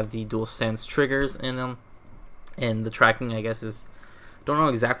 It'll have the DualSense triggers in them, and the tracking, I guess, is... Don't know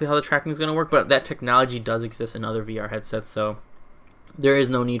exactly how the tracking is going to work, but that technology does exist in other VR headsets, so there is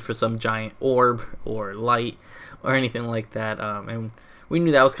no need for some giant orb or light or anything like that. And we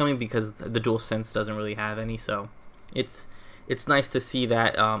knew that was coming because the DualSense doesn't really have any, so it's nice to see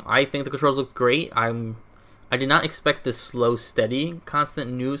that. I think the controls look great. I did not expect this slow, steady,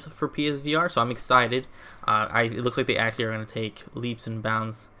 constant news for PSVR, so I'm excited. It looks like they actually are going to take leaps and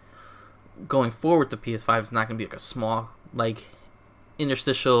bounds going forward. The PS5 is not going to be like a small,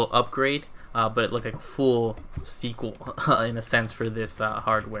 interstitial upgrade, but it looked like a full sequel in a sense for this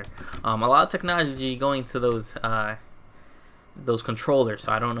hardware. A lot of technology going to those controllers,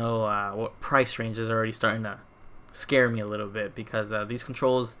 so I don't know what price range is already starting to scare me a little bit, because these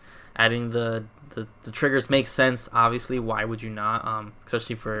controls, adding the triggers makes sense. Obviously, why would you not?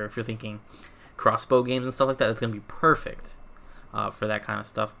 Especially if you're thinking crossbow games and stuff like that, it's gonna be perfect for that kind of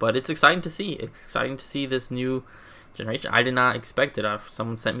stuff. But it's exciting to see. It's exciting to see this new generation. I did not expect it.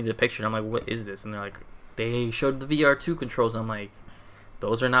 Someone sent me the picture, and I'm like, "What is this?" And they're like, "They showed the VR2 controls." And I'm like,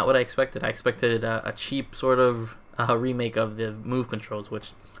 "Those are not what I expected. I expected a cheap sort of remake of the Move controls,"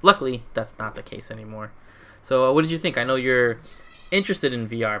 which luckily that's not the case anymore. So what did you think? I know you're interested in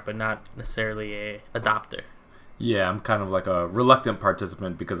VR, but not necessarily a adopter. Yeah, I'm kind of like a reluctant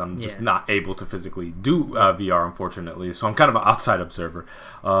participant because I'm just not able to physically do VR, unfortunately. So I'm kind of an outside observer.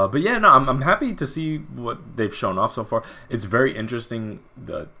 But yeah, no, I'm happy to see what they've shown off so far. It's very interesting,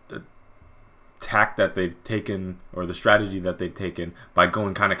 the tack that they've taken, or the strategy that they've taken by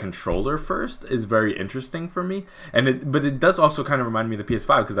going kind of controller first is very interesting for me. But it does also kind of remind me of the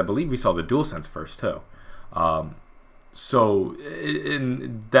PS5, because I believe we saw the DualSense first too. So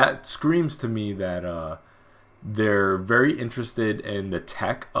that screams to me that they're very interested in the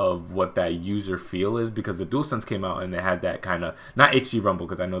tech of what that user feel is, because the DualSense came out and it has that kind of, not HD rumble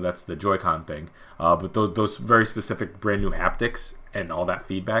because I know that's the Joy-Con thing, but those very specific brand new haptics and all that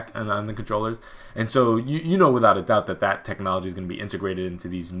feedback on the controllers. And so you know without a doubt that technology is going to be integrated into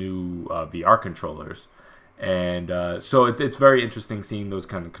these new VR controllers. And so it's very interesting seeing those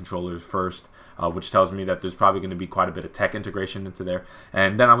kind of controllers first, which tells me that there's probably going to be quite a bit of tech integration into there.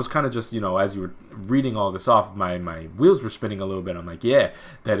 And then I was kind of just, as you were reading all this off, my wheels were spinning a little bit. I'm like, yeah,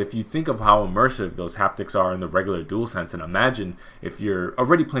 that if you think of how immersive those haptics are in the regular DualSense, and imagine if you're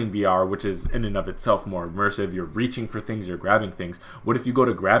already playing VR, which is in and of itself more immersive, you're reaching for things, you're grabbing things. What if you go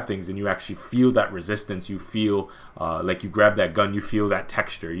to grab things and you actually feel that resistance? You feel like you grab that gun, you feel that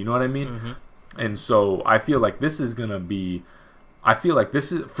texture. You know what I mean? Mm-hmm. And so I feel like this is going to be,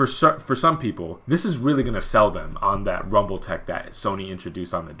 for some people, this is really going to sell them on that rumble tech that Sony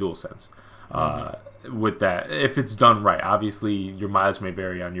introduced on the DualSense. With that, if it's done right, obviously your mileage may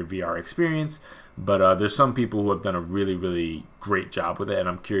vary on your VR experience, but there's some people who have done a really, really great job with it, and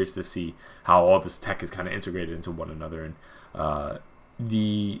I'm curious to see how all this tech is kind of integrated into one another. And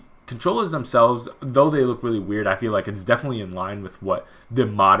the controllers themselves, though they look really weird, I feel like it's definitely in line with what the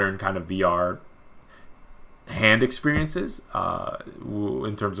modern kind of VR hand experiences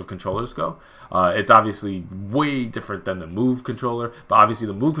in terms of controllers go. It's obviously way different than the Move controller, but obviously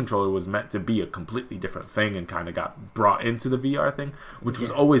the Move controller was meant to be a completely different thing and kind of got brought into the VR thing, which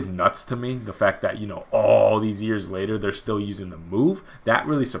was always nuts to me. The fact that, all these years later, they're still using the Move, that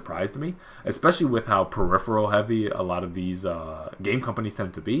really surprised me, especially with how peripheral heavy a lot of these game companies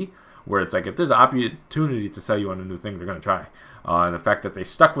tend to be, where it's like if there's an opportunity to sell you on a new thing, they're going to try. And the fact that they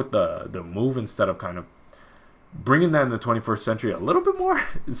stuck with the Move instead of kind of bringing that in the 21st century a little bit more,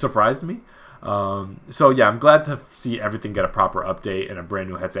 it surprised me. So yeah, I'm glad to see everything get a proper update and a brand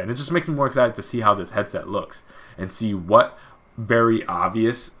new headset. And it just makes me more excited to see how this headset looks and see what very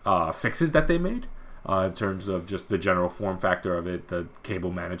obvious fixes that they made in terms of just the general form factor of it, the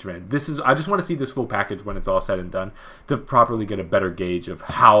cable management. I just want to see this full package when it's all said and done to properly get a better gauge of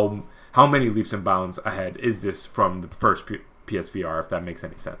how many leaps and bounds ahead is this from the first PSVR, if that makes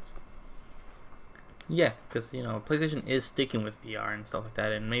any sense. Yeah, because, PlayStation is sticking with VR and stuff like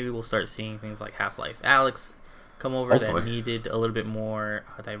that, and maybe we'll start seeing things like Half-Life Alyx come over. Hopefully. That needed a little bit more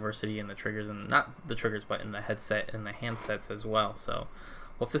diversity in the triggers, and not the triggers, but in the headset and the handsets as well. So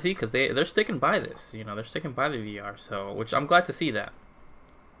we'll have to see, because they're sticking by this. They're sticking by the VR, so which I'm glad to see that.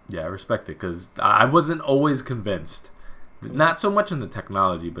 Yeah, I respect it, because I wasn't always convinced. Not so much in the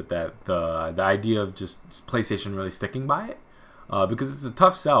technology, but that the idea of just PlayStation really sticking by it. Because it's a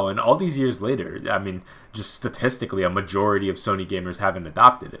tough sell, and all these years later, I mean, just statistically, a majority of Sony gamers haven't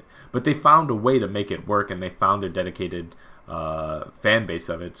adopted it. But they found a way to make it work, and they found their dedicated fan base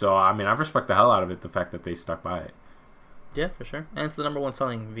of it. So, I mean, I respect the hell out of it, the fact that they stuck by it. Yeah, for sure. And it's the number one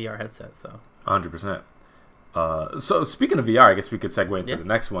selling VR headset, so. 100%. So speaking of VR, I guess we could segue into the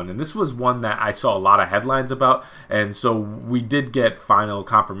next one. And this was one that I saw a lot of headlines about. And so we did get final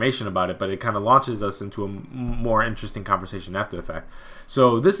confirmation about it, but it kind of launches us into a more interesting conversation after the fact.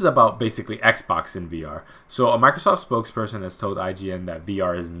 So this is about basically Xbox in VR. So a Microsoft spokesperson has told IGN that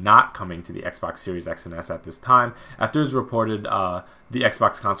VR is not coming to the Xbox Series X and S at this time, after it was reported the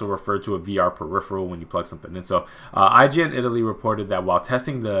Xbox console referred to a VR peripheral when you plug something in. So IGN Italy reported that while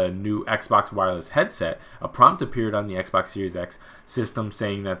testing the new Xbox wireless headset, a prompt appeared on the Xbox Series X system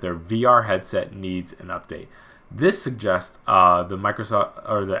saying that their VR headset needs an update. This suggests the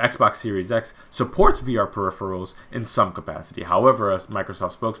Xbox Series X supports VR peripherals in some capacity. However, a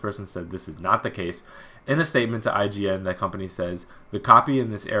Microsoft spokesperson said this is not the case. In a statement to IGN, the company says the copy in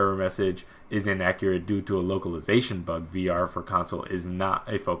this error message is inaccurate due to a localization bug. VR for console is not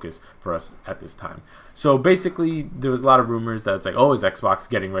a focus for us at this time. So basically, there was a lot of rumors that it's like, oh, is Xbox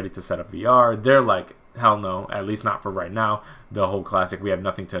getting ready to set up VR? They're like, hell no, at least not for right now. The whole classic, we have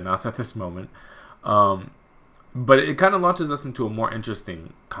nothing to announce at this moment. But it kind of launches us into a more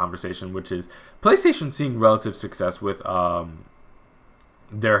interesting conversation, which is PlayStation seeing relative success with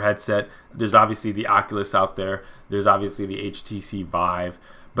their headset. There's obviously the Oculus out there. There's obviously the HTC Vive.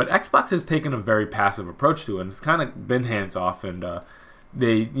 But Xbox has taken a very passive approach to it, and it's kind of been hands-off. And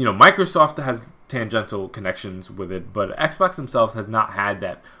Microsoft has tangential connections with it, but Xbox themselves has not had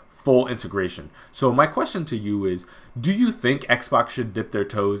that full integration. So my question to you is, do you think Xbox should dip their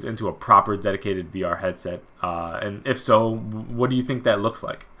toes into a proper dedicated VR headset? And if so, what do you think that looks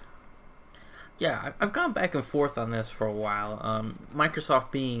like? Yeah, I've gone back and forth on this for a while.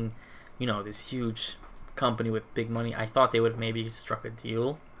 Microsoft being, this huge company with big money, I thought they would have maybe struck a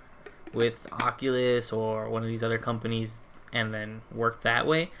deal with Oculus or one of these other companies and then worked that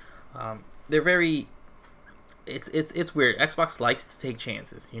way. They're very it's weird. Xbox likes to take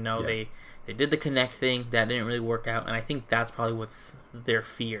chances. You know, Yeah. they did the Kinect thing that didn't really work out, and I think that's probably what's their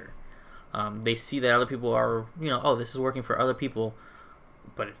fear. They see that other people are, oh, this is working for other people,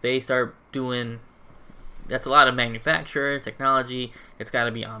 but if they start doing, that's a lot of manufacturer technology. It's got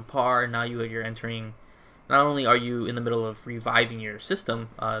to be on par. Now you're entering. Not only are you in the middle of reviving your system,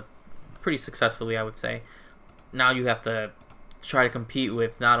 pretty successfully, I would say. Now you have to try to compete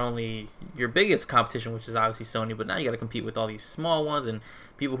with not only your biggest competition, which is obviously Sony, but now you got to compete with all these small ones and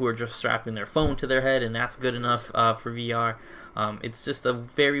people who are just strapping their phone to their head, and that's good enough for VR. It's just a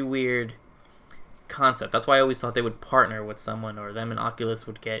very weird concept. That's why I always thought they would partner with someone, or them and Oculus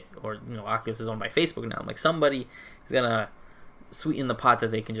would get, or Oculus is owned by Facebook now. I'm like, somebody is gonna sweeten the pot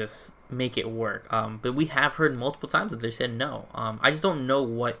that they can just make it work. But we have heard multiple times that they said no. I just don't know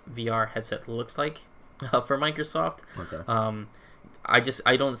what VR headset looks like for Microsoft. Okay.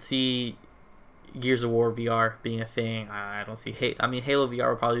 I don't see Gears of War VR being a thing. I don't see Halo VR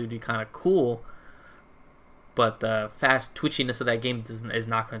would probably be kind of cool, but the fast twitchiness of that game is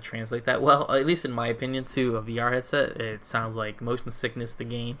not going to translate that well, at least in my opinion, to a VR headset. It sounds like motion sickness the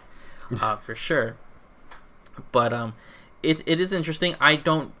game, for sure. But it is interesting. I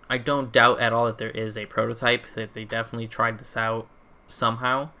don't doubt at all that there is a prototype, that they definitely tried this out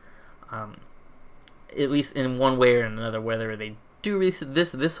somehow. At least in one way or another, whether they do release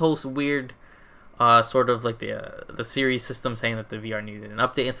this whole weird sort of like the series system saying that the VR needed an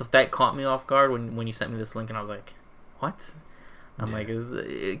update and stuff, that caught me off guard when you sent me this link, and I was like, what? I'm like,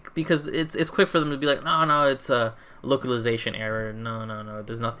 because it's quick for them to be like, no, it's a localization error. No,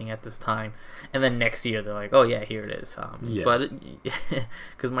 there's nothing at this time. And then next year they're like, oh yeah, here it is. But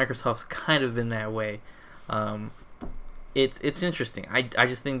because Microsoft's kind of been that way, it's interesting. I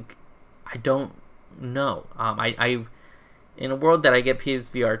just think I don't know. I in a world that I get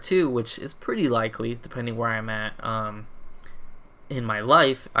PSVR 2, which is pretty likely depending where I'm at in my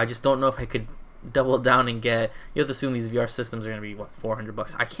life, I just don't know if I could double down and get. You have to assume these VR systems are going to be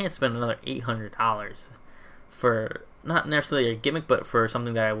 $400. I can't spend another $800 for not necessarily a gimmick, but for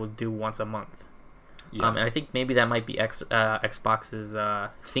something that I will do once a month. Yeah. And I think maybe that might be Xbox's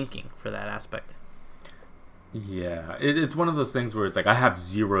thinking for that aspect. Yeah, it's one of those things where it's like I have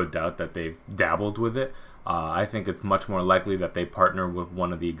zero doubt that they've dabbled with it. I think it's much more likely that they partner with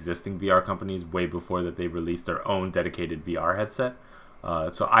one of the existing VR companies way before that they release their own dedicated VR headset.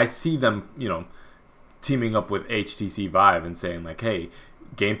 So I see them, teaming up with HTC Vive and saying like, hey,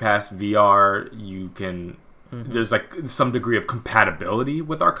 Game Pass VR, you can... Mm-hmm. There's like some degree of compatibility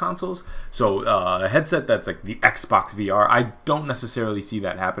with our consoles. So a headset that's like the Xbox VR, I don't necessarily see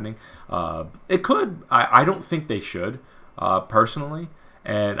that happening. It could. I don't think they should, personally.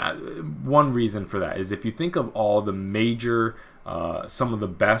 And one reason for that is if you think of all the major, some of the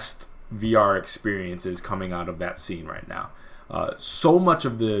best VR experiences coming out of that scene right now. So much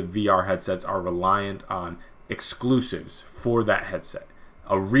of the VR headsets are reliant on exclusives for that headset.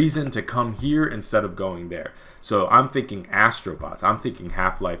 A reason to come here instead of going there. So I'm thinking Astrobots. I'm thinking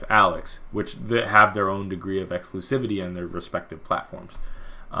Half-Life Alyx, which have their own degree of exclusivity in their respective platforms.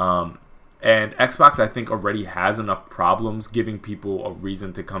 And Xbox, I think, already has enough problems giving people a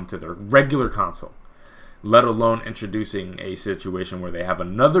reason to come to their regular console, let alone introducing a situation where they have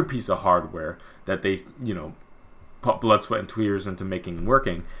another piece of hardware that they, put blood, sweat, and tears into making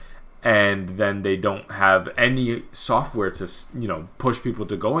working, and then they don't have any software to, push people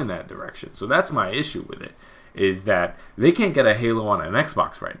to go in that direction. So that's my issue with it, is that they can't get a Halo on an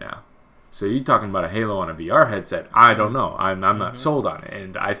Xbox right now. So you're talking about a Halo on a VR headset. I don't know. I'm not sold on it.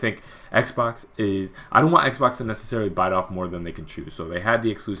 And I think Xbox is... I don't want Xbox to necessarily bite off more than they can chew. So they had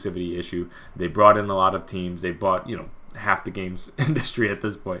the exclusivity issue. They brought in a lot of teams. They bought, half the games industry at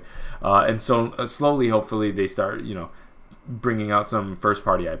this point. And so slowly, hopefully, they start, bringing out some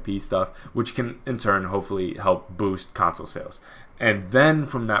first-party IP stuff, which can, in turn, hopefully help boost console sales. And then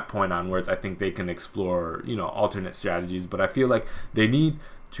from that point onwards, I think they can explore, alternate strategies. But I feel like they need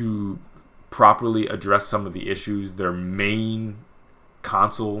to properly address some of the issues their main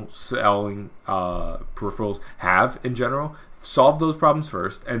console selling peripherals have in general. Solve those problems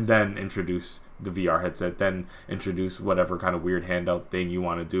first, and then introduce the VR headset, then introduce whatever kind of weird handheld thing you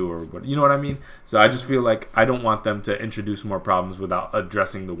want to do, or what, you know what I mean? So I just feel like I don't want them to introduce more problems without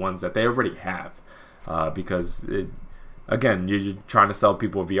addressing the ones that they already have, because again, you're trying to sell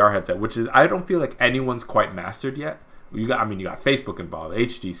people a VR headset, which is, I don't feel like anyone's quite mastered yet. You got Facebook involved,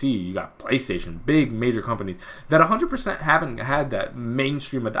 HTC, you got PlayStation, big major companies that 100% haven't had that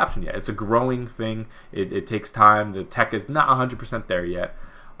mainstream adoption yet. It's a growing thing. It takes time. The tech is not 100% there yet.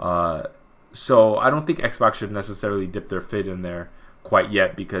 So I don't think Xbox should necessarily dip their foot in there quite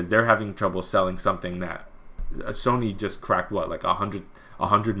yet, because they're having trouble selling something that Sony just cracked what, like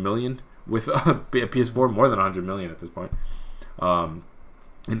 100 million with a PS4, more than 100 million at this point. And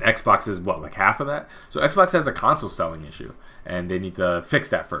Xbox is what, like half of that. So Xbox has a console selling issue, and they need to fix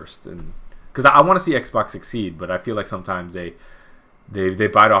that first. And because I want to see Xbox succeed, but I feel like sometimes they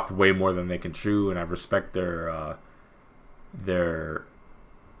bite off way more than they can chew, and I respect their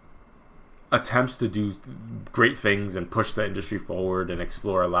attempts to do great things and push the industry forward and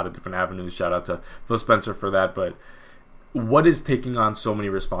explore a lot of different avenues. Shout out to Phil Spencer for that. But what is taking on so many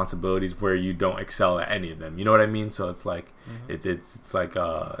responsibilities where you don't excel at any of them? You know what I mean? So it's like it's like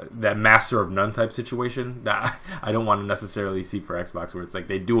that master of none type situation that I don't want to necessarily see for Xbox, where it's like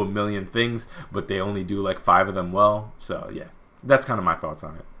they do a million things but they only do like 5 of them well. So yeah, that's kind of my thoughts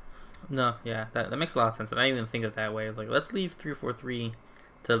on it. No, yeah, that makes a lot of sense. And I didn't even think of it that way. It's like, let's leave 343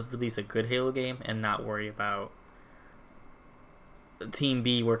 to release a good Halo game and not worry about Team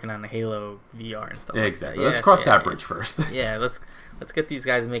B working on the Halo VR and stuff. Exactly. Like that. Let's cross that bridge first. Yeah, let's get these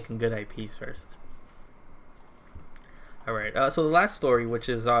guys making good IPs first. All right. So the last story, which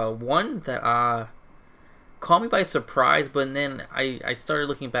is one that caught me by surprise, but then I started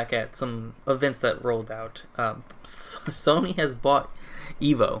looking back at some events that rolled out. Sony has bought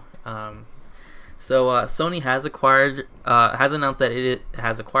Evo. So Sony has announced that it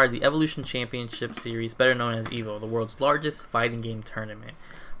has acquired the Evolution Championship Series, better known as EVO, the world's largest fighting game tournament.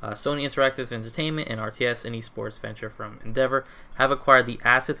 Sony Interactive Entertainment and RTS, an esports venture from Endeavor, have acquired the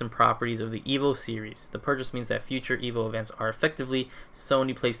assets and properties of the EVO series. The purchase means that future EVO events are effectively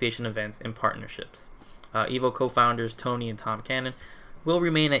Sony PlayStation events and partnerships. EVO co-founders Tony and Tom Cannon will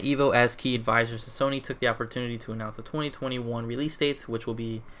remain at EVO as key advisors to Sony. Took the opportunity to announce the 2021 release dates, which will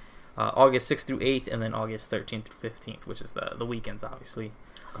be August 6th through 8th, and then August 13th through 15th, which is the weekends, obviously.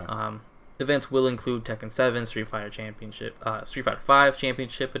 Okay. Events will include Tekken 7, Street Fighter 5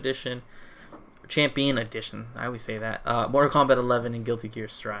 Championship Edition, Champion Edition, I always say that, Mortal Kombat 11, and Guilty Gear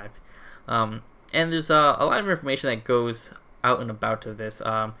Strive. And there's a lot of information that goes out and about to this.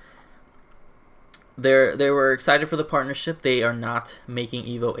 They were excited for the partnership. They are not making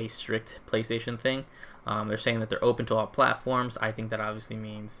EVO a strict PlayStation thing. They're saying that they're open to all platforms. I think that obviously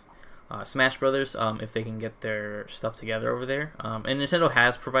means Smash Brothers, if they can get their stuff together over there. And Nintendo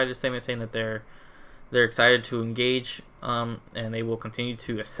has provided a statement saying that they're excited to engage, and they will continue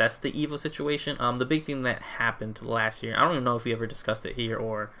to assess the EVO situation. The big thing that happened last year, I don't even know if we ever discussed it here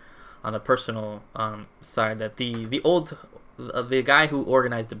or on the personal side, that the guy who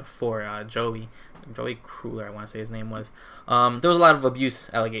organized it before, Joey Kruger, I want to say his name was, there was a lot of abuse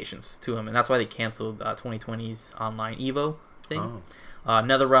allegations to him, and that's why they canceled 2020's online EVO thing.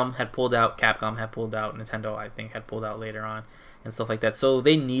 NetherRealm had pulled out, Capcom had pulled out, Nintendo, I think, had pulled out later on, and stuff like that. So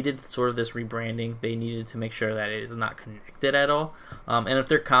they needed sort of this rebranding. They needed to make sure that it is not connected at all. And if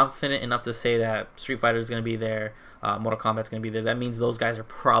they're confident enough to say that Street Fighter is going to be there, Mortal Kombat's going to be there, that means those guys are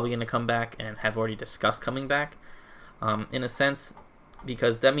probably going to come back and have already discussed coming back, in a sense,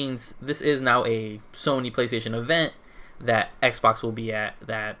 because that means this is now a Sony PlayStation event that Xbox will be at,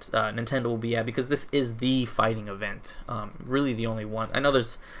 that Nintendo will be at, because this is the fighting event. Really the only one. I know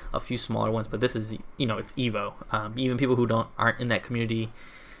there's a few smaller ones, but this is, it's EVO. Even people who aren't in that community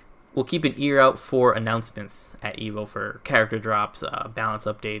will keep an ear out for announcements at EVO, for character drops, balance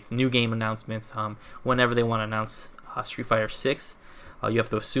updates, new game announcements. Whenever they want to announce Street Fighter 6, you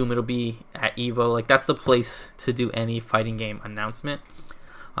have to assume it'll be at EVO. Like, that's the place to do any fighting game announcement.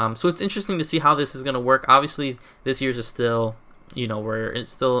 So it's interesting to see how this is going to work. Obviously, this year's is still, it's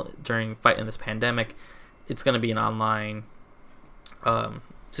still during fighting this pandemic. It's going to be an online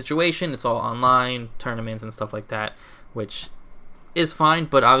situation. It's all online, tournaments and stuff like that, which is fine.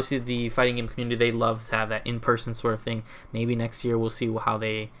 But obviously, the fighting game community, they love to have that in-person sort of thing. Maybe next year we'll see how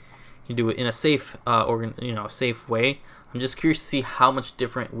they can do it in a safe, safe way. I'm just curious to see how much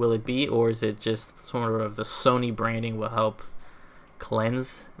different will it be, or is it just sort of the Sony branding will help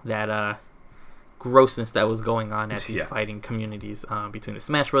cleanse that grossness that was going on at these fighting communities, between the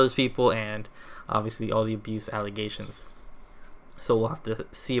Smash Brothers people and obviously all the abuse allegations. So we'll have to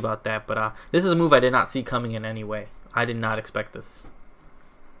see about that. But this is a move I did not see coming in any way. I did not expect this.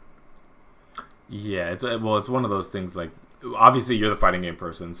 Yeah, it's one of those things, like, obviously you're the fighting game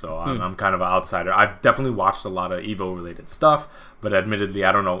person, so I'm kind of an outsider. I've definitely watched a lot of EVO related stuff, but admittedly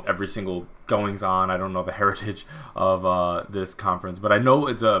I don't know every single goings on. I don't know the heritage of this conference, but I know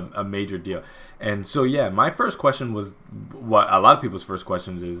it's a major deal. And so yeah, my first question was, what a lot of people's first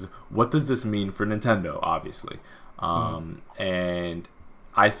questions is, what does this mean for Nintendo, obviously? And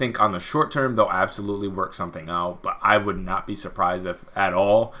I think on the short term they'll absolutely work something out, but I would not be surprised if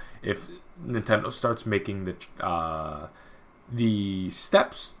Nintendo starts making the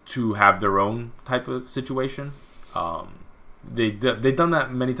steps to have their own type of situation. They've done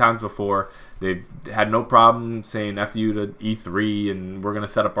that many times before. They've had no problem saying F you to E3 and we're going to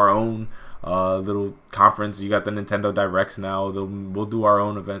set up our own little conference. You got the Nintendo Directs now. We'll do our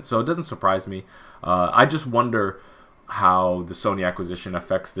own event. So it doesn't surprise me. I just wonder how the Sony acquisition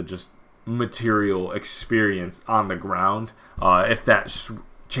affects the just material experience on the ground. If that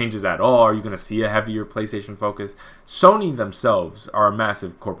changes at all, are you going to see a heavier PlayStation focus? Sony themselves are a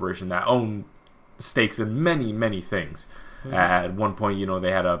massive corporation that own stakes in many, many things. At one point,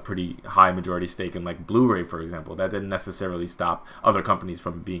 they had a pretty high majority stake in like Blu-ray, for example. That didn't necessarily stop other companies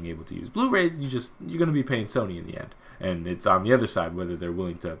from being able to use Blu-rays. You're going to be paying Sony in the end, and it's on the other side whether they're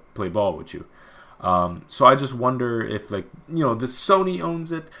willing to play ball with you. So I just wonder if the Sony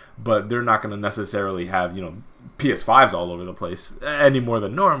owns it, but they're not going to necessarily have PS5s all over the place any more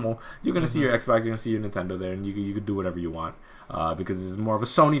than normal. You're going to see your Xbox, you're going to see your Nintendo there, and you could do whatever you want. Because it's more of a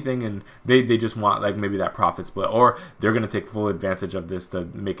Sony thing, and they just want like maybe that profit split, or they're going to take full advantage of this to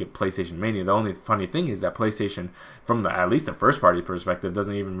make it PlayStation Mania. The only funny thing is that PlayStation, from at least the first party perspective,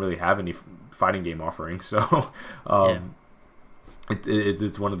 doesn't even really have any fighting game offering. So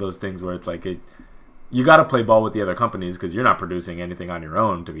it's one of those things where it's like you got to play ball with the other companies because you're not producing anything on your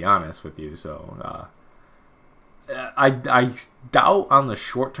own, to be honest with you. So I doubt on the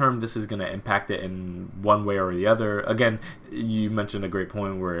short term this is going to impact it in one way or the other. Again, you mentioned a great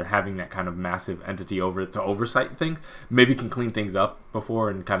point where having that kind of massive entity over to oversight things maybe can clean things up before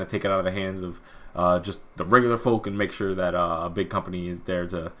and kind of take it out of the hands of just the regular folk and make sure that a big company is there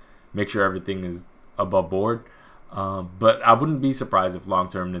to make sure everything is above board. But I wouldn't be surprised if long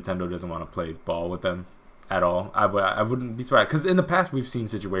term Nintendo doesn't want to play ball with them at all. I wouldn't be surprised because in the past we've seen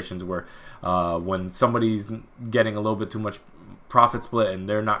situations where when somebody's getting a little bit too much profit split and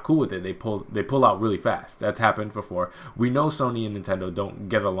they're not cool with it, they pull out really fast. That's happened before. We know Sony and Nintendo don't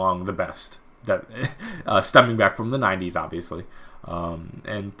get along the best. That stemming back from the 90s, obviously,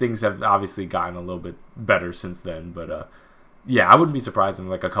 and things have obviously gotten a little bit better since then. But yeah, I wouldn't be surprised in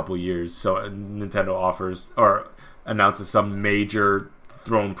like a couple years. So Nintendo offers or announces some major,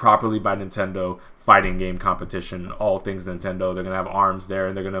 thrown properly by Nintendo, fighting game competition, all things Nintendo. They're going to have ARMS there,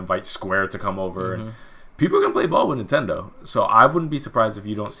 and they're going to invite Square to come over. And people are going to play ball with Nintendo. So I wouldn't be surprised if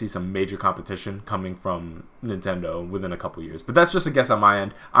you don't see some major competition coming from Nintendo within a couple years. But that's just a guess on my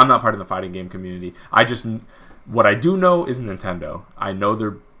end. I'm not part of the fighting game community. What I do know is Nintendo. I know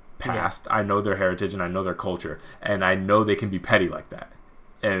their past, I know their heritage, and I know their culture. And I know they can be petty like that.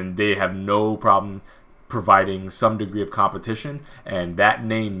 And they have no problem providing some degree of competition, and that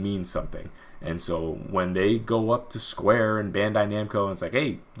name means something. And so when they go up to Square and Bandai Namco and it's like,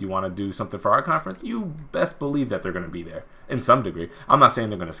 hey, do you want to do something for our conference? You best believe that they're going to be there in some degree. I'm not saying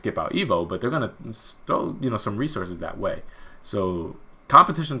they're going to skip out EVO, but they're going to throw some resources that way. So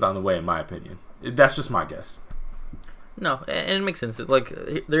competition's on the way, in my opinion. That's just my guess. No, and it makes sense.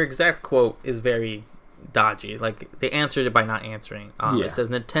 Like their exact quote is very dodgy. Like they answered it by not answering. It says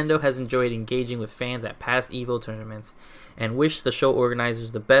Nintendo has enjoyed engaging with fans at past EVO tournaments and wish the show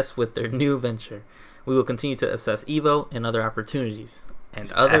organizers the best with their new venture. We will continue to assess EVO and other opportunities.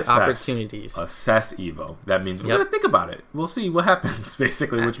 Assess EVO. That means we're gonna think about it. We'll see what happens,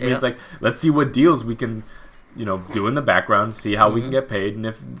 basically, which means like let's see what deals we can do in the background, see how we can get paid, and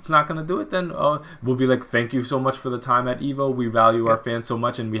if it's not going to do it, then we'll be like, thank you so much for the time at EVO. We value our fans so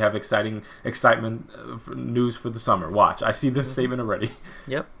much, and we have excitement news for the summer. Watch, I see this statement already.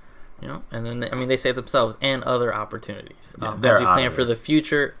 Yep. And then they say it themselves, and other opportunities as we plan for the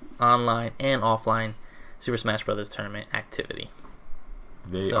future online and offline Super Smash Bros. Tournament activity.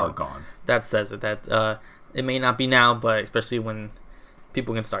 They are gone. That says it. That it may not be now, but especially when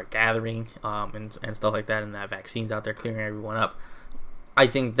people can start gathering and stuff like that, and that vaccines out there clearing everyone up, I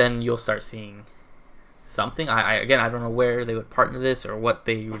think then you'll start seeing something. I don't know where they would partner this or what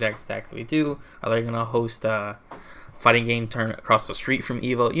they would exactly do. Are they going to host a fighting game turn across the street from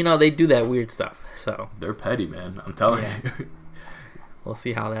EVO? They do that weird stuff. So they're petty, man. I'm telling you. We'll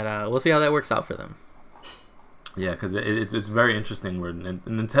see how that works out for them. Yeah, because it's very interesting where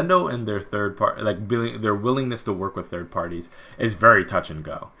Nintendo and their third party, their willingness to work with third parties is very touch and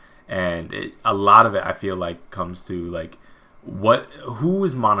go, and a lot of it I feel like comes to who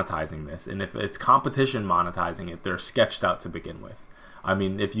is monetizing this, and if it's competition monetizing it, they're sketched out to begin with. I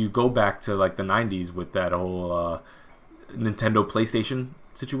mean, if you go back to the 90s with that whole Nintendo PlayStation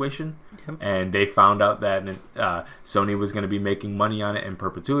situation, and they found out that Sony was going to be making money on it in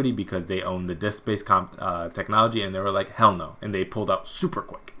perpetuity because they own the disc-based technology, and they were like, hell no, and they pulled out super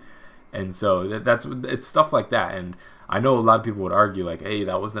quick. And so it's stuff like that. And I know a lot of people would argue hey,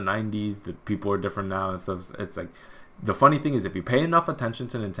 that was the 90s, the people are different now and stuff. It's like the funny thing is, if you pay enough attention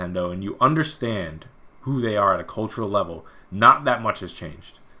to Nintendo and you understand who they are at a cultural level, not that much has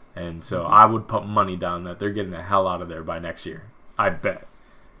changed. And so I would put money down that they're getting the hell out of there by next year. I bet.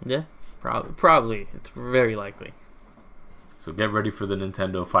 Yeah, probably. It's very likely. So get ready for the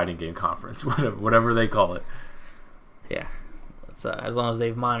Nintendo Fighting Game Conference, whatever they call it. Yeah, as long as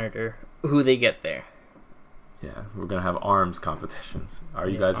they monitor who they get there. Yeah, we're going to have ARMS competitions. Are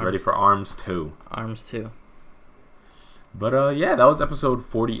you guys ready for ARMS 2? ARMS 2. But yeah, that was episode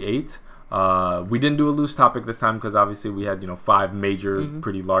 48. We didn't do a loose topic this time because obviously we had 5 major,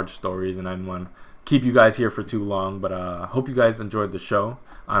 pretty large stories, and I didn't want to keep you guys here for too long. But hope you guys enjoyed the show.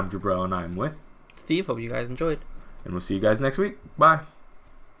 I'm Jabril, and I'm with Steve. Hope you guys enjoyed. And we'll see you guys next week. Bye.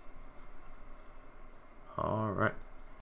 All right.